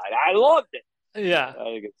inside. I loved it. Yeah. I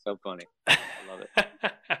think it's so funny. I love it.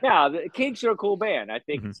 Yeah, the Kinks are a cool band. I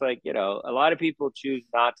think it's like, a lot of people choose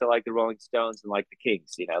not to like the Rolling Stones and like the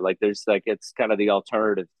Kinks, like there's like, it's kind of the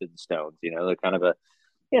alternative to the Stones, they're kind of a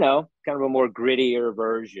more grittier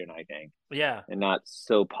version, I think. Yeah. And not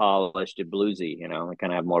so polished and bluesy, they kind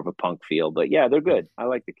of have more of a punk feel, but yeah, they're good. I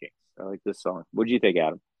like the Kinks. I like this song. What do you think,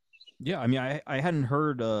 Adam? Yeah, I mean, I hadn't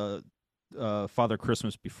heard Father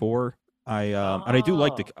Christmas before. And I do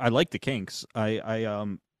like the Kinks. I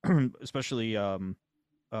especially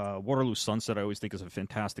Waterloo Sunset, I always think is a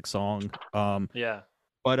fantastic song. Yeah.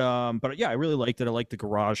 But yeah, I really liked it. I like the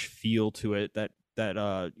garage feel to it. That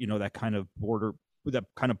that kind of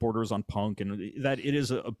borders on punk, and that it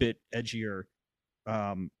is a bit edgier.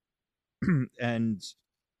 And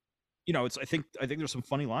it's I think there's some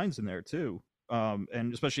funny lines in there too.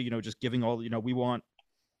 And especially just giving all we want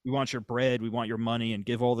your bread, we want your money, and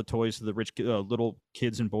give all the toys to the rich little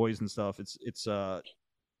kids and boys and stuff. It's I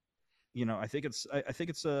think it's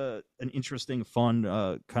an interesting,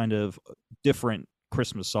 fun, kind of different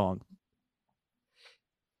Christmas song.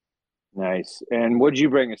 Nice. And what'd you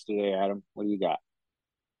bring us today, Adam? What do you got?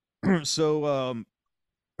 So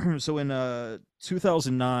in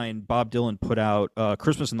 2009, Bob Dylan put out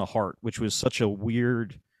Christmas in the Heart, which was such a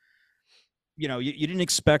weird. You didn't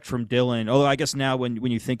expect from Dylan, although I guess now when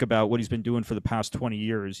you think about what he's been doing for the past 20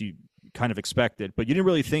 years, you kind of expect it, but you didn't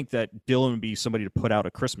really think that Dylan would be somebody to put out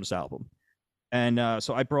a Christmas album. And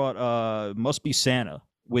so I brought Must Be Santa,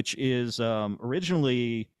 which is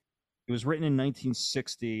originally, it was written in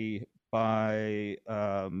 1960 by,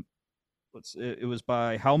 it was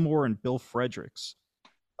by Hal Moore and Bill Fredericks.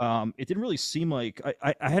 It didn't really seem like,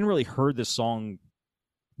 I hadn't really heard this song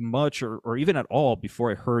much or even at all before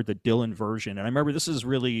I heard the Dylan version. And I remember this is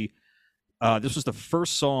really This was the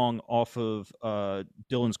first song off of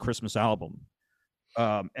Dylan's Christmas album,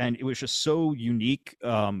 and it was just so unique.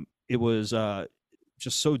 It was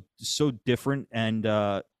just so different, and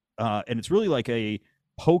it's really like a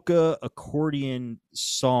polka accordion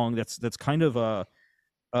song. That's kind of a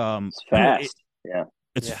it's fast.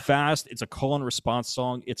 It's fast. It's a call and response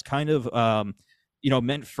song. It's kind of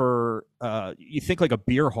meant for you think like a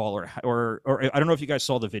beer hall or I don't know if you guys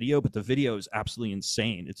saw the video, but the video is absolutely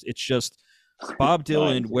insane. It's just Bob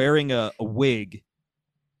Dylan wearing a wig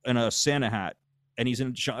and a Santa hat, and he's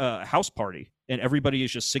in a house party, and everybody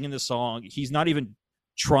is just singing this song. He's not even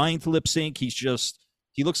trying to lip sync.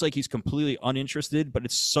 He looks like he's completely uninterested, but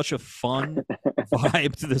it's such a fun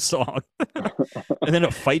vibe to the song. And then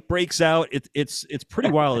a fight breaks out. It's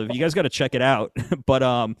pretty wild. You guys got to check it out. But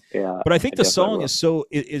I think the song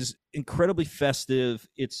is incredibly festive.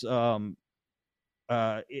 It's it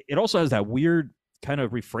also has that weird kind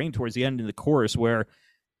of refrain towards the end in the chorus where,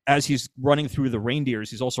 as he's running through the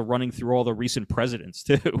reindeers, he's also running through all the recent presidents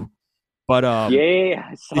too. But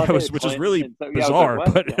I saw which is really bizarre.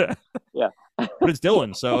 But but it's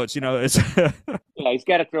Dylan, so it's it's he's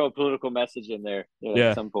got to throw a political message in there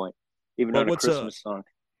at some point, even on a Christmas song.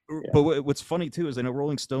 But what's funny too is I know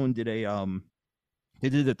Rolling Stone did they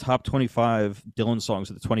did the top 25 Dylan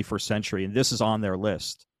songs of the 21st century, and this is on their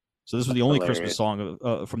list. So this was the only Christmas song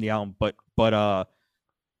from the album. But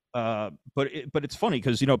it's funny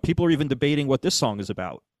because people are even debating what this song is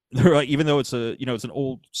about. They're like, even though it's it's an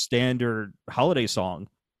old standard holiday song,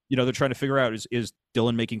 they're trying to figure out is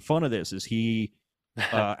Dylan making fun of this? Is he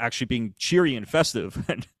actually being cheery and festive?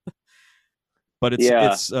 But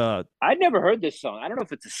it's I'd never heard this song. I don't know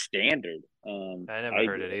if it's a standard. I never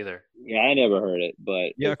heard it either. Yeah, I never heard it,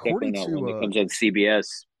 but according to when it comes on CBS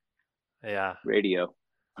radio.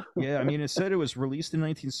 Yeah, I mean, it said it was released in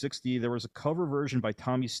 1960. There was a cover version by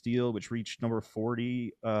Tommy Steele, which reached number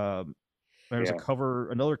 40. There's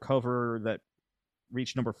another cover that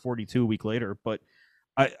reached number 42 a week later. But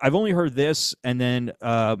I've only heard this, and then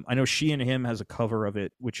I know She and Him has a cover of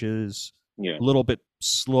it, which is a little bit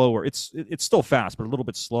slower. It's still fast, but a little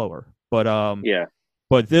bit slower. But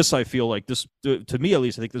but this, I feel like this, to me at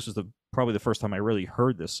least, I think this was probably the first time I really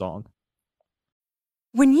heard this song.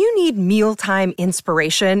 When you need mealtime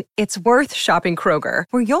inspiration, it's worth shopping Kroger,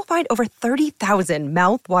 where you'll find over 30,000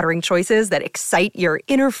 mouth-watering choices that excite your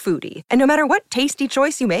inner foodie. And no matter what tasty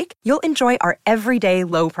choice you make, you'll enjoy our everyday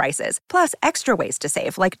low prices, plus extra ways to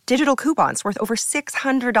save, like digital coupons worth over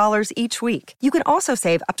 $600 each week. You can also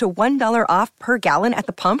save up to $1 off per gallon at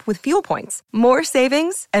the pump with fuel points. More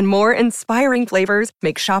savings and more inspiring flavors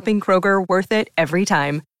make shopping Kroger worth it every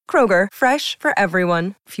time. Kroger, fresh for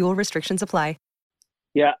everyone. Fuel restrictions apply.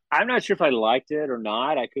 Yeah, I'm not sure if I liked it or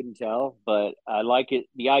not. I couldn't tell, but I like it.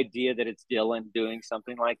 The idea that it's Dylan doing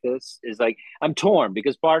something like this is like, I'm torn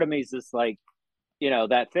because part of me is just like,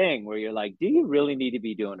 that thing where you're like, do you really need to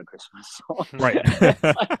be doing a Christmas song? Right.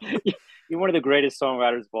 You're one of the greatest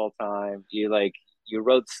songwriters of all time. You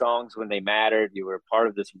wrote songs when they mattered. You were part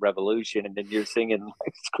of this revolution, and then you're singing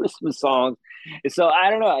like Christmas songs. And so I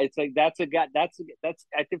don't know. It's like that's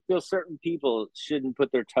I feel certain people shouldn't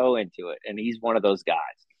put their toe into it, and he's one of those guys.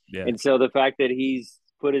 Yeah. And so the fact that he's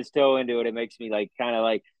put his toe into it makes me like kind of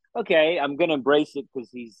like, okay, I'm gonna embrace it because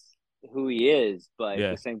he's who he is. But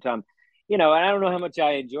at the same time, I don't know how much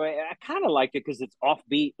I enjoy it. I kind of like it because it's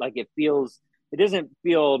offbeat. Like it doesn't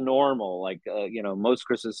feel normal. Like, most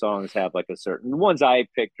Christmas songs have like a certain, the ones I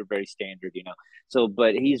picked are very standard, so,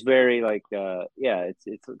 but he's very like,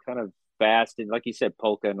 it's kind of fast. And like you said,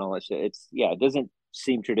 polka and all that shit. It doesn't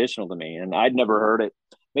seem traditional to me, and I'd never heard it.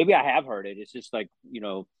 Maybe I have heard it. It's just like,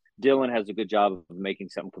 Dylan has a good job of making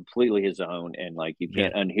something completely his own, and like, you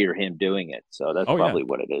can't unhear him doing it. So that's probably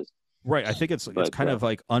what it is. Right. I think it's kind of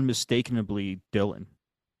like unmistakably Dylan.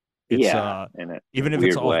 It's, even if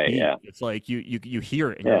it's offbeat, it's like you hear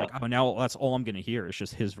it and you're like, oh, now that's all I'm going to hear. It's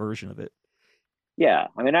just his version of it. Yeah,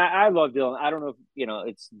 I mean, I love Dylan. I don't know if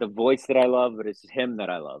it's the voice that I love, but it's him that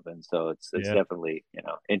I love, and so it's definitely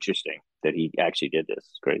interesting that he actually did this.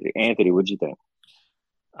 It's crazy. Anthony, what'd you think?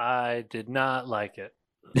 I did not like it.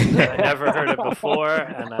 I never heard it before,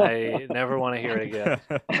 and I never want to hear it again.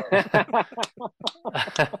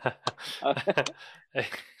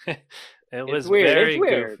 It was very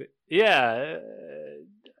goofy. Yeah,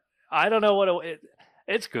 I don't know what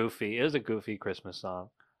it's goofy. It was a goofy Christmas song.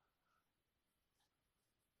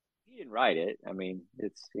 He didn't write it. I mean,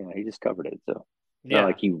 it's he just covered it. So it's not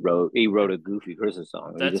like he wrote a goofy Christmas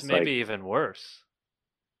song. That's maybe even worse.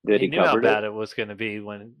 He knew how bad it was going to be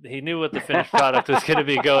when he knew what the finished product was going to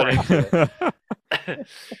be going into it.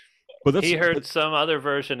 He heard some other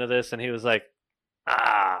version of this and he was like,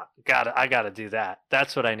 I gotta do that.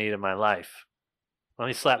 That's what I need in my life. Let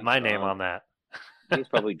me slap my name on that. He's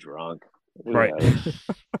probably drunk. Who Right. knows?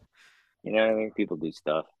 You know what I mean? People do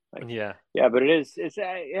stuff. Like, Yeah. yeah, but it's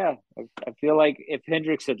yeah. I feel like if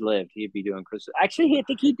Hendrix had lived, he'd be doing Christmas. Actually, I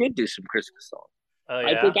think he did do some Christmas songs. Oh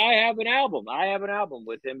I yeah. think I have an album. I have an album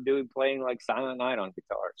with him playing like Silent Night on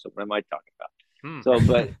guitar. So what am I talking about? Hmm. So,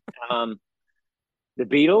 but the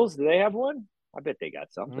Beatles, do they have one? I bet they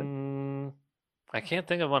got something. I can't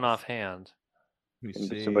think of one offhand. Let me Can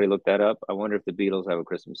see. somebody look that up? I wonder if the Beatles have a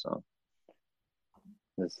Christmas song.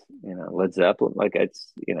 It's, Led Zeppelin, like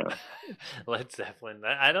it's, Led Zeppelin.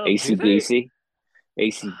 I don't. AC/DC,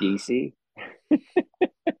 AC/DC,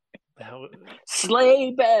 What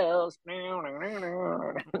sleigh bells.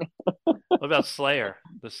 about Slayer?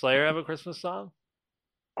 Does Slayer have a Christmas song?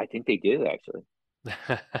 I think they do actually.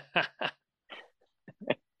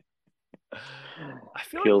 I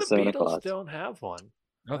feel Kill like the Santa Beatles Claus. don't have one.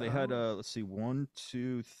 Oh, they had let's see, 1,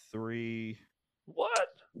 2, 3, What?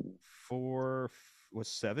 4, was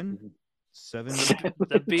 7? Mhm. 7.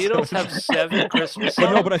 The Beatles have 7 Christmas But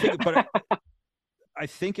songs. no, but I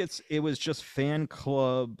think it was just fan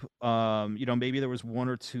club. Maybe there was 1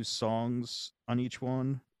 or 2 songs on each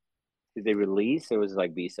one. Did they release or was it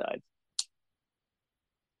like B-sides?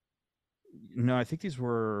 No, I think these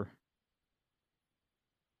were.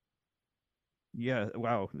 Yeah,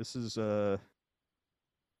 wow. This is so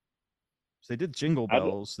they did Jingle I don't-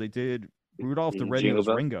 Bells. They did Rudolph the Jingle Red-Nosed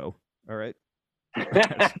Bell? Ringo. All right.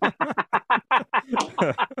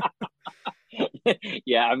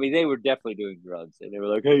 Yeah, I mean they were definitely doing drugs, and they were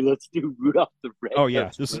like, "Hey, let's do Rudolph the Red." Oh yeah,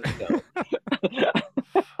 this is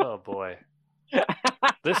Oh boy.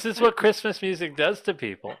 This is what Christmas music does to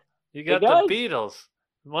people. You got It the does. Beatles,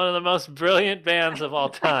 one of the most brilliant bands of all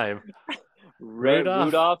time.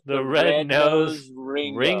 Rudolph the Red-Nosed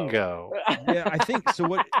Red-Nosed Ringo. yeah. I think so.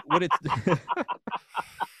 What it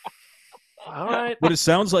All right. what it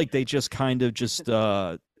sounds like they just kind of just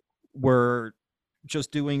were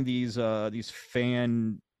just doing these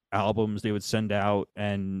fan albums they would send out,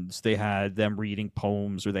 and they had them reading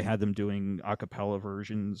poems, or they had them doing a cappella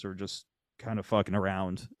versions, or just kind of fucking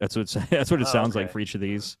around. That's what it sounds like Okay. for each of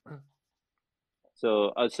these.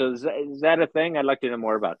 So is that a thing? I'd like to know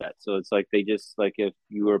more about that. So it's like they just like if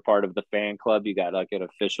you were part of the fan club, you got like an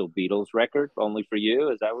official Beatles record only for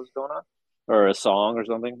you. Is that what's going on, or a song or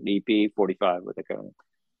something? EP 45, what they call it.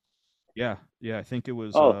 Yeah, I think it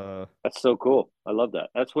was. Oh, that's so cool. I love that.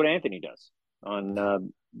 That's what Anthony does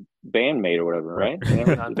on Bandmate or whatever, right?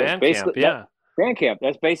 On Bandcamp, yeah. Bandcamp.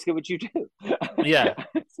 That's basically what you do. Yeah.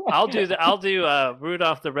 I'll do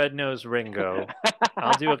Rudolph the Red-Nosed Ringo.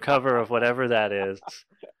 I'll do a cover of whatever that is.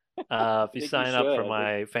 If you think you sign up for should.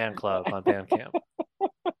 my fan club on Bandcamp.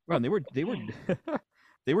 Well, they were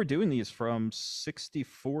they were doing these from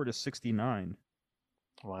 64 to 69.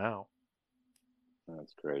 Wow.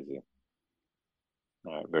 That's crazy.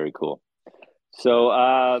 All right, very cool. So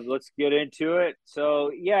let's get into it. So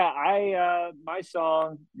yeah, I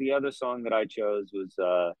the other song that I chose was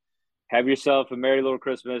Have Yourself a Merry Little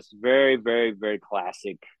Christmas. Very, very, very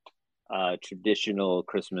classic traditional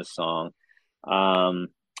Christmas song.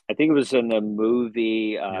 I think it was in the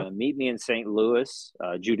movie Meet Me in St. Louis.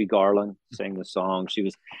 Judy Garland sang the song.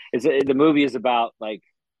 The movie is about like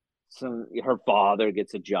her father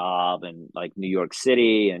gets a job in like New York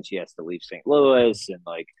City, and she has to leave St. Louis, and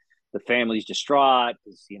like the family's distraught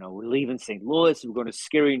because we're leaving St. Louis, we're going to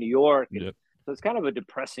scary New York. Yep. So it's kind of a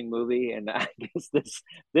depressing movie, and I guess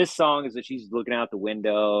this song is that she's looking out the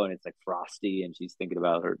window and it's like frosty, and she's thinking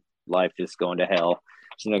about her life just going to hell.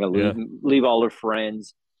 She's not going to leave all her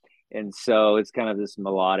friends, and so it's kind of this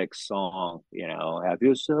melodic song, have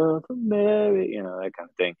yourself a merry, that kind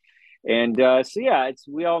of thing. And so yeah,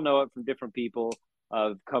 we all know it from different people.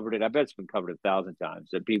 I've covered it. I bet it's been covered 1,000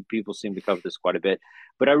 times. People seem to cover this quite a bit,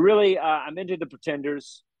 but I really I'm into the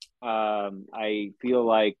Pretenders. I feel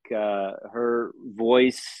like her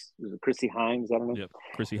voice, Chrissy Hynde, I don't know. Yep,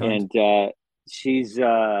 Chrissy Hynde. And she's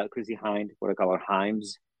Chrissy Hynde. What do I call her?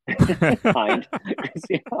 Himes. Hynde.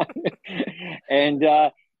 Chrissy Hynde. And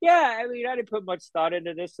yeah, I mean, I didn't put much thought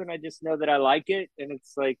into this one. I just know that I like it, and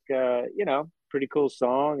it's like pretty cool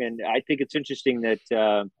song. And I think it's interesting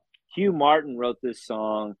that Hugh Martin wrote this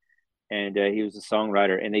song, and he was a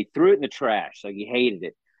songwriter, and they threw it in the trash. Like he hated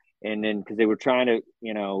it. And then because they were trying to,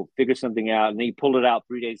 figure something out, and then he pulled it out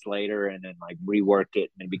 3 days later and then like reworked it,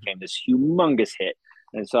 and it became this humongous hit.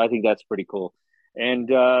 And so I think that's pretty cool. And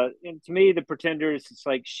to me, the Pretenders, it's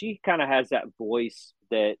like she kind of has that voice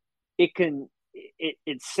that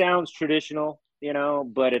it sounds traditional,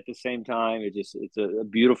 but at the same time, it's a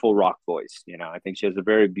beautiful rock voice. I think she has a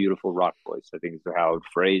very beautiful rock voice. I think is how I would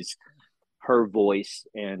phrase her voice.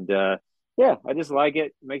 And yeah, I just like it.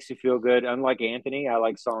 It makes you feel good. Unlike Anthony, I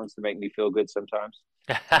like songs to make me feel good sometimes.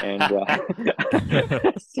 And so,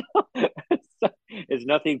 there's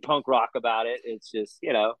nothing punk rock about it. It's just,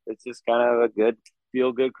 it's just kind of a good,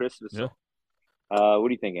 feel good Christmas song. What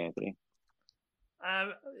do you think, Anthony?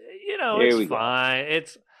 It's fine.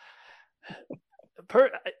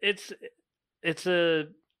 It's a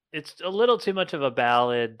little too much of a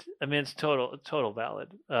ballad. I mean, it's total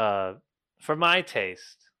ballad for my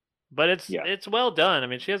taste, but it's well done. I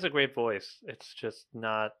mean, she has a great voice. It's just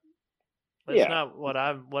not. It's not what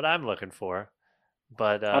I'm looking for.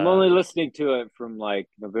 But I'm only listening to it from like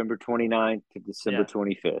November 29th to December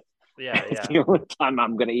 25th. Yeah, It's the only time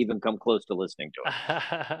I'm going to even come close to listening to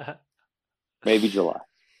it. Maybe July.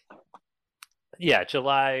 Yeah,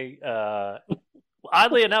 July.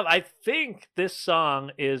 Oddly enough, I think this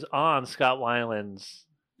song is on Scott Weiland's.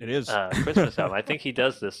 It is Christmas album. I think he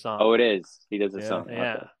does this song. Oh, it is. He does this song.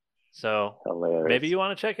 Yeah. Okay. So hilarious. Maybe you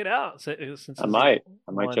want to check it out. Since I might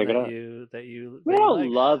check it out. I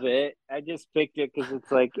don't love it. I just picked it because it's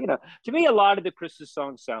like, to me, a lot of the Christmas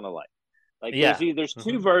songs sound alike. Like there's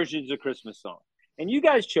two versions of Christmas songs, and you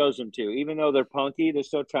guys chose them too. Even though they're punky, they're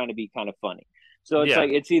still trying to be kind of funny. So it's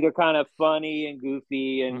like it's either kind of funny and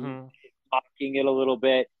goofy and mocking it a little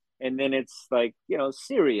bit, and then it's like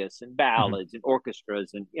serious and ballads and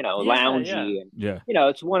orchestras and loungy and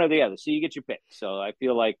it's one or the other. So you get your pick. So I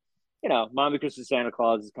feel like Mommy Christmas Santa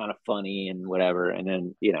Claus is kind of funny and whatever, and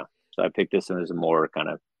then so I picked this one as a more kind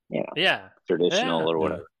of traditional or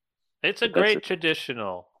whatever. It's a great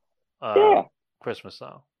traditional Christmas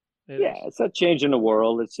song. It's not changing the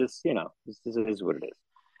world. It's just this is what it is.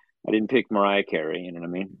 I didn't pick Mariah Carey. You know what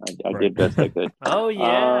I mean? I did best I could. Oh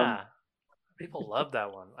yeah, people love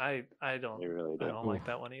that one. I don't. They really do. I don't like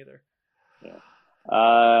that one either. Yeah.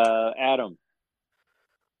 Adam.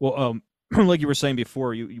 Well, like you were saying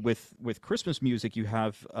before, you with Christmas music, you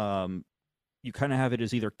have you kind of have it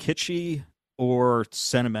as either kitschy or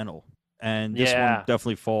sentimental, and this one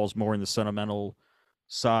definitely falls more in the sentimental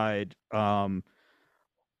side.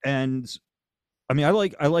 And I mean, I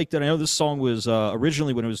like that. I know this song was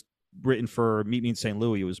originally, when it was written for Meet Me in St.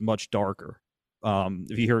 Louis, it was much darker.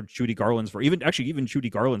 If you heard Judy Garland's, even Judy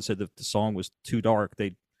Garland said that the song was too dark.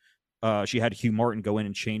 She had Hugh Martin go in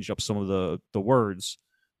and change up some of the words.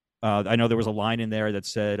 I know there was a line in there that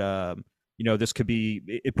said, this could be.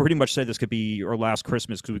 It pretty much said this could be our last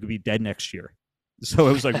Christmas because we could be dead next year. So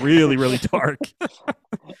it was like really, really dark.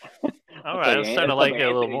 All right, I'm starting to like it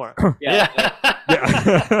a little more. Yeah.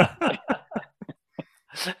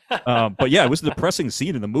 But yeah, it was a depressing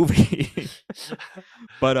scene in the movie.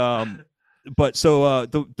 But so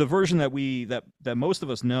the version that most of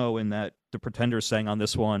us know and that the Pretenders sang on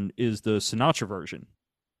this one is the Sinatra version,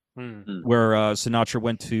 where Sinatra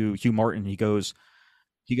went to Hugh Martin. He goes,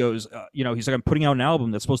 he's like, I'm putting out an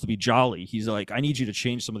album that's supposed to be jolly. He's like, I need you to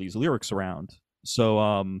change some of these lyrics around.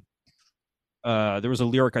 So there was a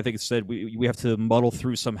lyric, I think it said, we have to muddle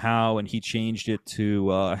through somehow, and he changed it to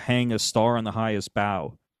hang a star on the highest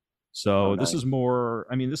bough. So this is more,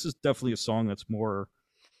 I mean, this is definitely a song that's more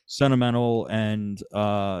sentimental and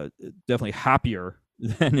definitely happier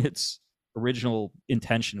than its original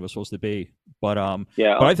intention was supposed to be. But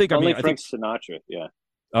but I think Frank Sinatra. Yeah.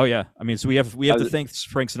 Oh yeah. I mean, so we have to thank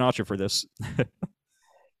Frank Sinatra for this.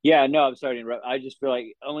 Yeah, no, I'm sorry to interrupt. I just feel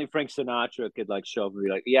like only Frank Sinatra could like show up and be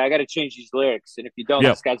like, "Yeah, I got to change these lyrics, and if you don't,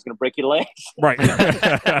 this guy's gonna break your legs." Right.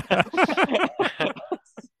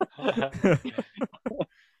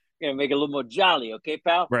 Gonna make it a little more jolly, okay,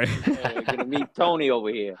 pal? Right. We're gonna meet Tony over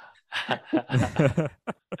here.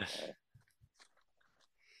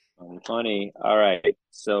 Funny. All right,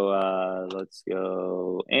 so let's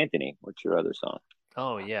go, Anthony. What's your other song?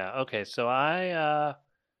 Oh yeah. Okay. So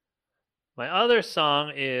my other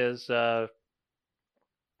song is I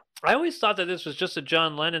always thought that this was just a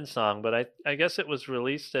John Lennon song, but I guess it was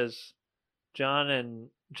released as John and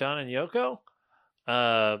Yoko.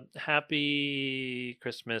 Happy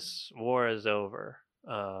Christmas, War is Over,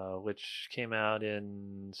 which came out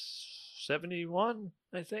in 1971,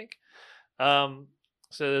 I think. So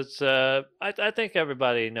it's I think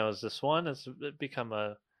everybody knows this one. It's become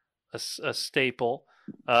a staple.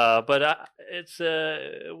 But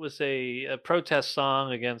it was a protest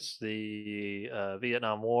song against the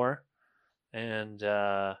Vietnam War, and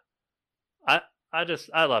I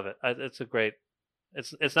love it. It's a great.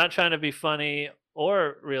 It's not trying to be funny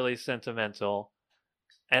or really sentimental,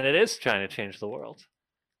 and it is trying to change the world.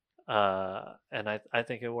 And I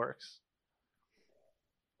think it works.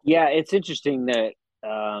 Yeah, it's interesting that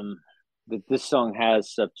that this song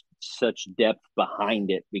has such depth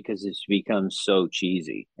behind it because it's become so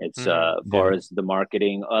cheesy. It's as far Yeah. as the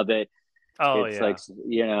marketing of it, Oh it's like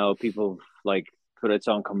yeah. people like put it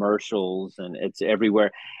on commercials and it's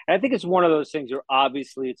everywhere. And I think it's one of those things where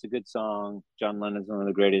obviously it's a good song. John Lennon's one of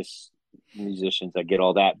the greatest musicians. I get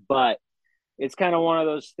all that, but it's kind of one of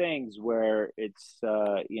those things where it's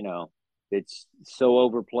it's so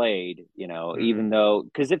overplayed, even Hmm. though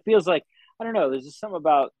because it feels like I don't know, there's just something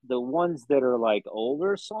about the ones that are like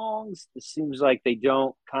older songs. It seems like they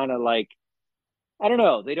don't kind of like I don't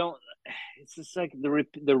know, they don't. It's just like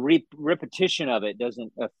repetition of it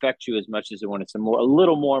doesn't affect you as much as when it's a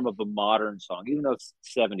little more of a modern song, even though it's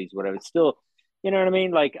 70s, whatever. It's still, you know what I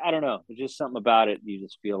mean? Like I don't know, there's just something about it. You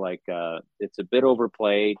just feel like it's a bit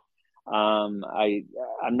overplayed. I'm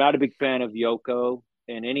not a big fan of Yoko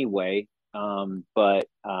in any way, but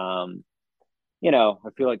I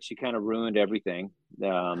feel like she kind of ruined everything.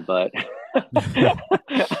 But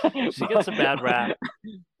She gets a bad rap.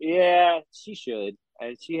 yeah, she should.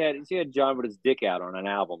 She had John with his dick out on an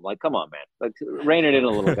album. Like, come on, man. Like, rein it in a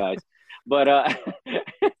little, guys. But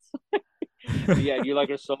yeah, you like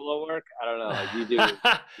her solo work? I don't know. Like you do,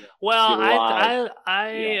 Well, your live.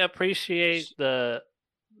 I Yeah, appreciate the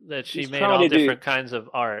that she she's made trying all to do. different kinds of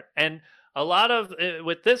art, and a lot of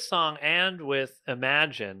with this song and with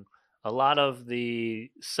Imagine, a lot of the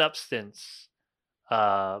substance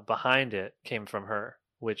behind it came from her,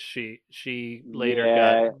 which she later got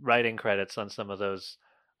Yeah, writing credits on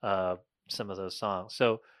uh, some of those songs.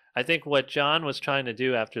 So I think what John was trying to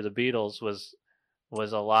do after the Beatles was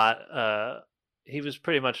a lot. He was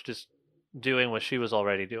pretty much just doing what she was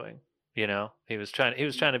already doing. He was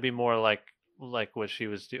trying to be more like what she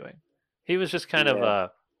was doing. He was just kind of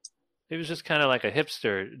yeah, like a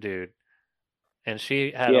hipster dude, and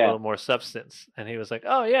she had a yeah. little more substance. And he was like,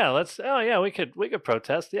 "Oh yeah, we could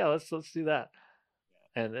protest. Yeah, let's do that."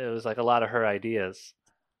 And it was like a lot of her ideas.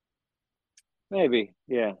 Maybe.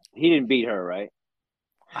 Yeah. He didn't beat her, right?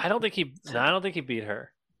 I don't think he. No, I don't think he beat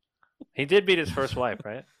her. He did beat his first wife,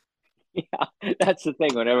 right? Yeah, that's the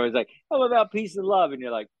thing. When everyone's like, "How about peace and love?" and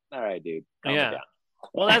you're like, "All right, dude, calm it Yeah.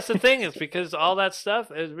 Well, down." that's the thing is because all that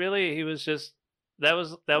stuff is really he was just that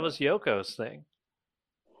was Yoko's thing,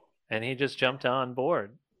 and he just jumped on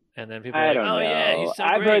board, and then people were I like, don't "Oh yeah, know. he's so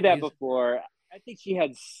I've heard great." that He's before. I think she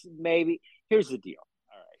had maybe. Here's the deal.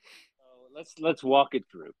 All right. So let's walk it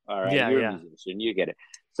through. All right. yeah, You're a yeah. musician. You get it.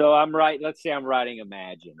 So I'm right. Let's say I'm writing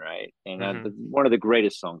Imagine, right? And Hmm. one of the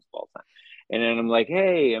greatest songs of all time. And then I'm like,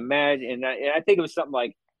 hey, Imagine. And I think it was something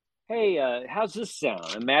like, hey, how's this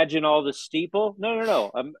sound? Imagine all the steeple. No, no,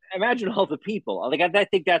 no. Imagine all the people. Like I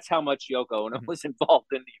think that's how much Yoko Ono was involved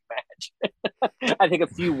in the Imagine. I think a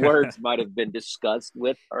few words might have been discussed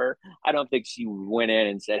with her. I don't think she went in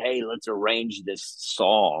and said, "Hey, let's arrange this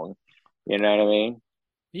song." You know what I mean?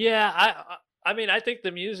 Yeah, I mean, I think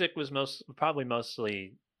the music was probably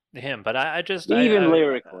mostly him, but I just Even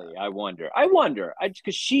lyrically, I wonder. I wonder. I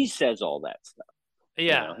because she says all that stuff.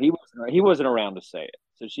 yeah, He wasn't around to say it,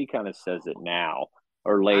 so she kind of says it now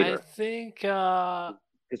or I later. think Because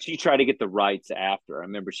she tried to get the rights after. I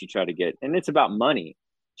remember she tried to get, and it's about money.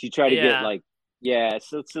 She tried to get yeah. like, yeah.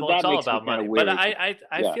 So Well, it's that all makes me about kind of money. But weary.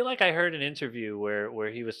 I Yeah. feel like I heard an interview where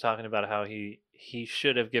he was talking about how he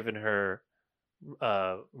should have given her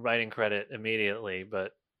writing credit immediately,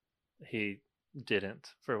 but he didn't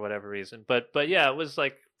for whatever reason. But yeah, it was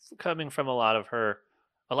like coming from a lot of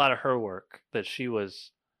her work that she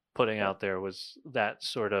was putting Yeah. out there was that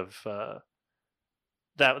sort of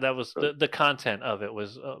that was the content of it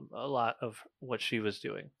was a lot of what she was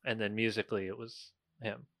doing, and then musically it was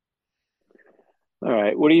him. All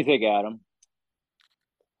right. What do you think, Adam?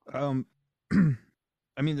 Um,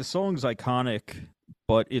 I mean, the song's iconic,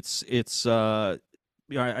 but I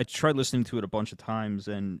tried listening to it a bunch of times,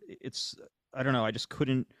 and I don't know, I just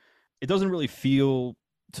couldn't. It doesn't really feel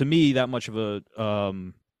to me that much of a.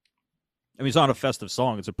 I mean, it's not a festive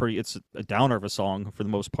song. It's a downer of a song for the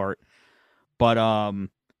most part. But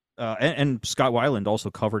and Scott Weiland also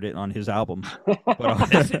covered it on his album. But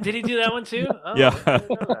Did he do that one too? Oh, yeah, I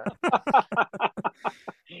didn't know that.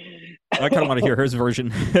 I kind of want to hear his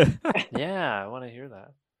version. Yeah, I want to hear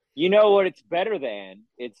that. You know what it's better than?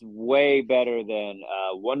 It's way better than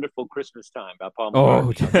 "Wonderful Christmas Time" by Paul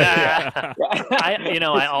Oh, McCartney. yeah.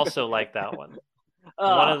 I also like that one.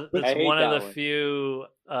 It's I hate one of that the one. few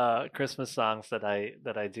Christmas songs that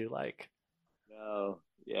I do like. No,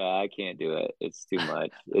 yeah, I can't do it. It's too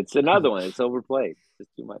much. It's another one. It's overplayed. It's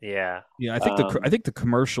too much. Yeah. Yeah, I Um, think the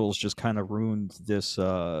commercials just kind of ruined this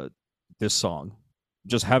song.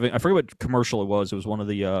 Just having I forget what commercial it was. It was one of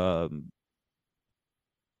the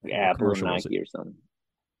What Apple or commercial was Nike or something.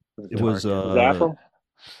 It was Apple.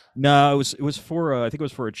 No, it was for I think it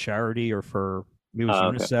was for a charity or for maybe it was Oh,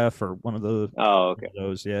 okay. UNICEF or one of Okay.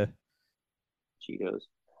 those. Yeah. Cheetos.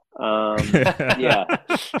 Yeah.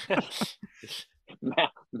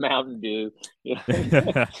 Mountain Dew.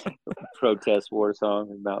 Yeah. Protest war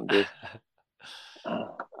song and Mountain Dew.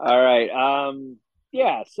 All right.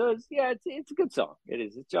 Yeah. So it's a good song. It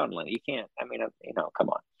is. It's John Lennon. You can't. I mean, come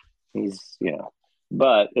on. He's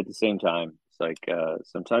but at the same time, it's like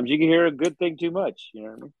sometimes you can hear a good thing too much. You know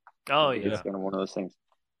what I mean? Oh It's yeah. kind of one of those things.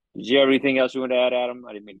 Did you have anything else you want to add, Adam?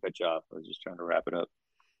 I didn't mean to cut you off. I was just trying to wrap it up.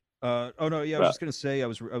 Oh no, yeah, I was just gonna say I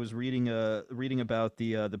was reading about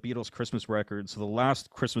the Beatles Christmas record. So the last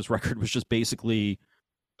Christmas record was just basically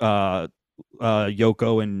Yoko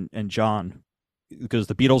and John, because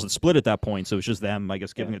the Beatles had split at that point, so it was just them, I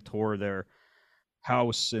guess, giving a tour of their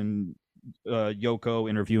house and Yoko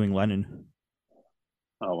interviewing Lennon.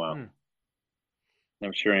 Oh wow.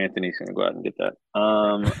 I'm sure Anthony's gonna go out and get that.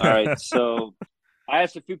 All right, so I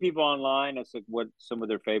asked a few people online as to what some of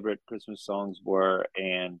their favorite Christmas songs were,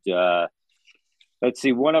 and let's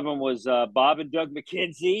see. One of them was Bob and Doug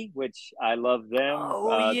McKenzie, which I love them.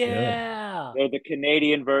 Oh yeah. They're the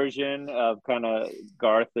Canadian version of kind of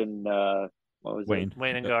Garth and what was Wayne. it?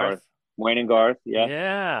 Wayne and Garth. Wayne and Garth, yeah.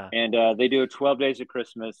 Yeah. And they do 12 Days of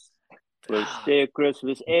Christmas. First day of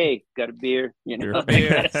Christmas, hey, got a beer, A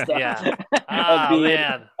beer. Yeah.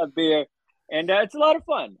 A beer. And it's a lot of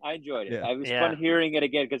fun. I enjoyed it. Yeah. It was fun hearing it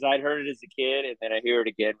again because I'd heard it as a kid, and then I hear it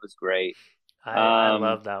again. It was great. I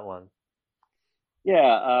love that one.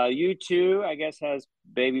 Yeah, U2, I guess, has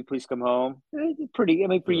Baby Please Come Home. It's pretty, I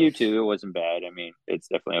mean, for U2, it wasn't bad. I mean, it's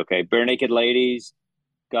definitely okay. Bare Naked Ladies,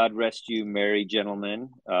 God Rest You, Merry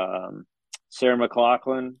Gentlemen. Sarah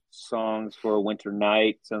McLachlan, Songs for a Winter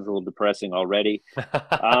Night. Sounds a little depressing already.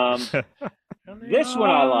 This one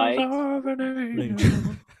I liked.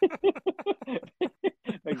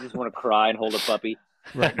 I just want to cry and hold a puppy.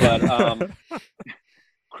 Right. But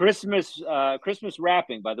Christmas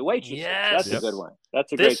Rapping by the Waitresses. Yes. That's a good one.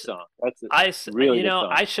 That's a great song. That's a really good song.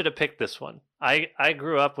 I should have picked this one. I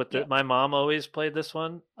grew up with it. My mom always played this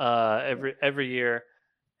one every year,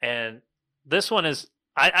 and this one is.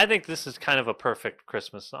 I think this is kind of a perfect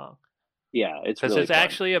Christmas song. Yeah, it's because really it's fun.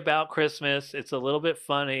 actually about Christmas. It's a little bit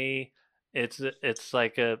funny. It's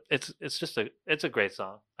like it's a great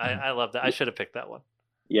song. I love that. I should have picked that one.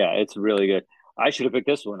 Yeah, it's really good. I should have picked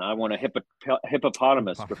this one. I want a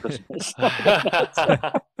hippopotamus for Christmas. That's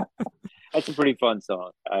a pretty fun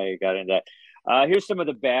song. I got into that. Here's some of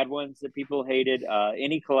the bad ones that people hated.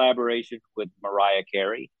 Any collaboration with Mariah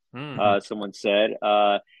Carey, someone said.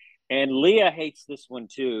 And Leah hates this one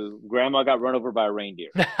too. Grandma got run over by a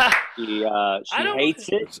reindeer. She hates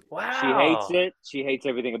it. Wow. She hates it. She hates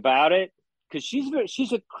everything about it because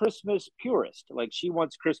she's a Christmas purist. Like she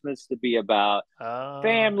wants Christmas to be about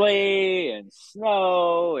family and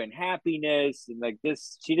snow and happiness and like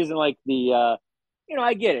this. She doesn't like the.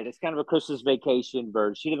 I get it. It's kind of a Christmas vacation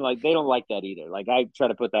bird. They don't like that either. Like I try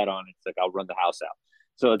to put that on. It's like I'll run the house out.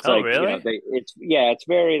 So it's like really? It's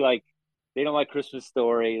very like. They don't like Christmas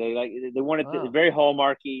Story. They want it very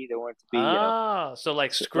hallmarky. They want it to be so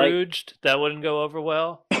like Scrooged, that wouldn't go over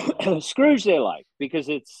well. Scrooge they like because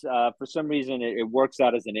it's for some reason it works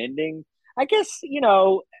out as an ending. I guess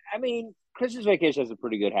I mean Christmas Vacation has a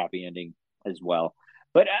pretty good happy ending as well,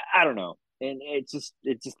 but I don't know. And it's just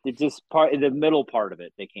part the middle part of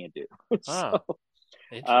it they can't do. So,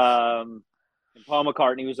 and Paul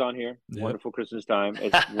McCartney was on here. Yep. Wonderful Christmas Time.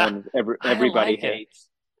 It's one everybody hates.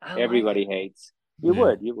 Everybody hates. You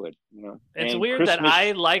would. It's weird Christmas... that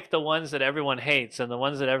I like the ones that everyone hates and the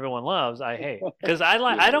ones that everyone loves I hate because I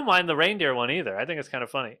don't mind the reindeer one either. I think it's kind of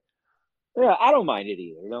funny. Yeah, I don't mind it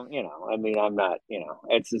either. I mean, I'm not.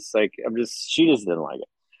 It's just like she just didn't like it.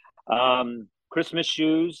 Christmas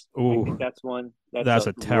Shoes. Ooh, I think that's one. That's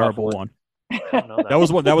a terrible one. That was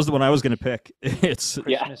the one I was going to pick. It's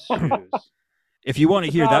Christmas Shoes. If you want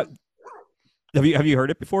to hear that, have you heard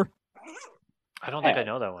it before? I don't think I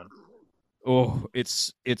know that one. Oh,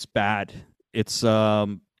 it's bad. It's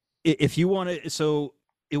if you want to. So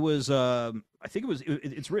it was. I think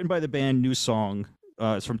it's written by the band New Song.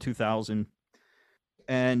 It's from 2000,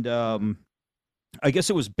 and I guess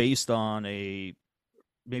it was based on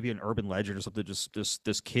maybe an urban legend or something. Just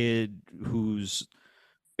this kid who's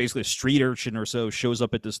basically a street urchin or so shows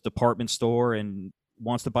up at this department store and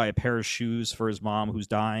wants to buy a pair of shoes for his mom who's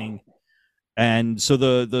dying, and so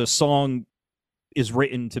the song is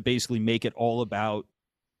written to basically make it all about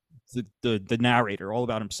the narrator, all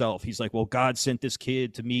about himself. He's like, well, God sent this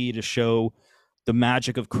kid to me to show the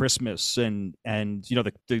magic of Christmas, and you know,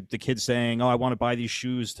 the kids saying, "Oh, I want to buy these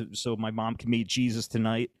shoes so my mom can meet Jesus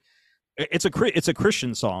tonight." It's a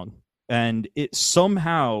Christian song, and it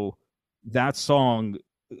somehow, that song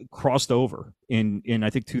crossed over in I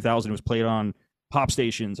think 2000. It was played on pop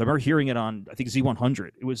stations. I remember hearing it on, I think,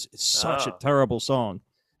 Z100. It's such a terrible song,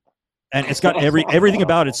 and it's got everything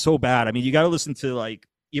about it so bad. I mean, you got to listen to like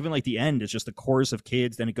even like the end. It's just a chorus of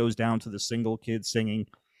kids, then it goes down to the single kids singing.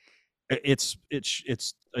 It's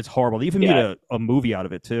horrible. They even made a movie out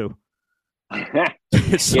of it too.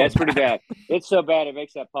 It's pretty bad. It's so bad it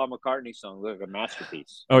makes that Paul McCartney song look like a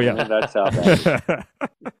masterpiece. Oh yeah, that's how bad.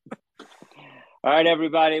 All right,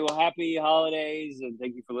 everybody. Well, happy holidays, and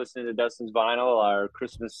thank you for listening to Dustin's Vinyl, our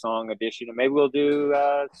Christmas song edition. And maybe we'll do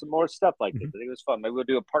some more stuff like this. I think it was fun. Maybe we'll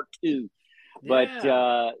do a part 2. But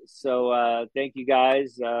thank you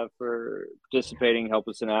guys for participating, help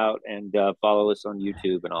us out, and follow us on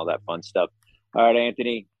YouTube and all that fun stuff. All right,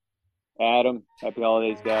 Anthony, Adam, happy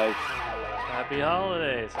holidays, guys. Happy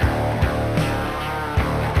holidays.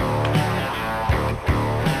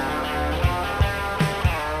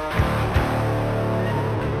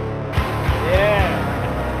 Yeah.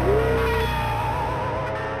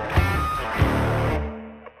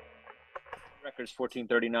 Records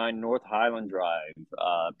 1439 North Highland Drive,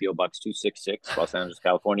 P.O. Box 266, Los Angeles,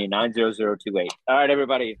 California 90028. All right,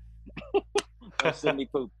 everybody. Don't send me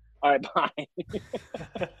poop. All right, bye.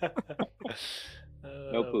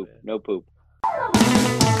 No poop.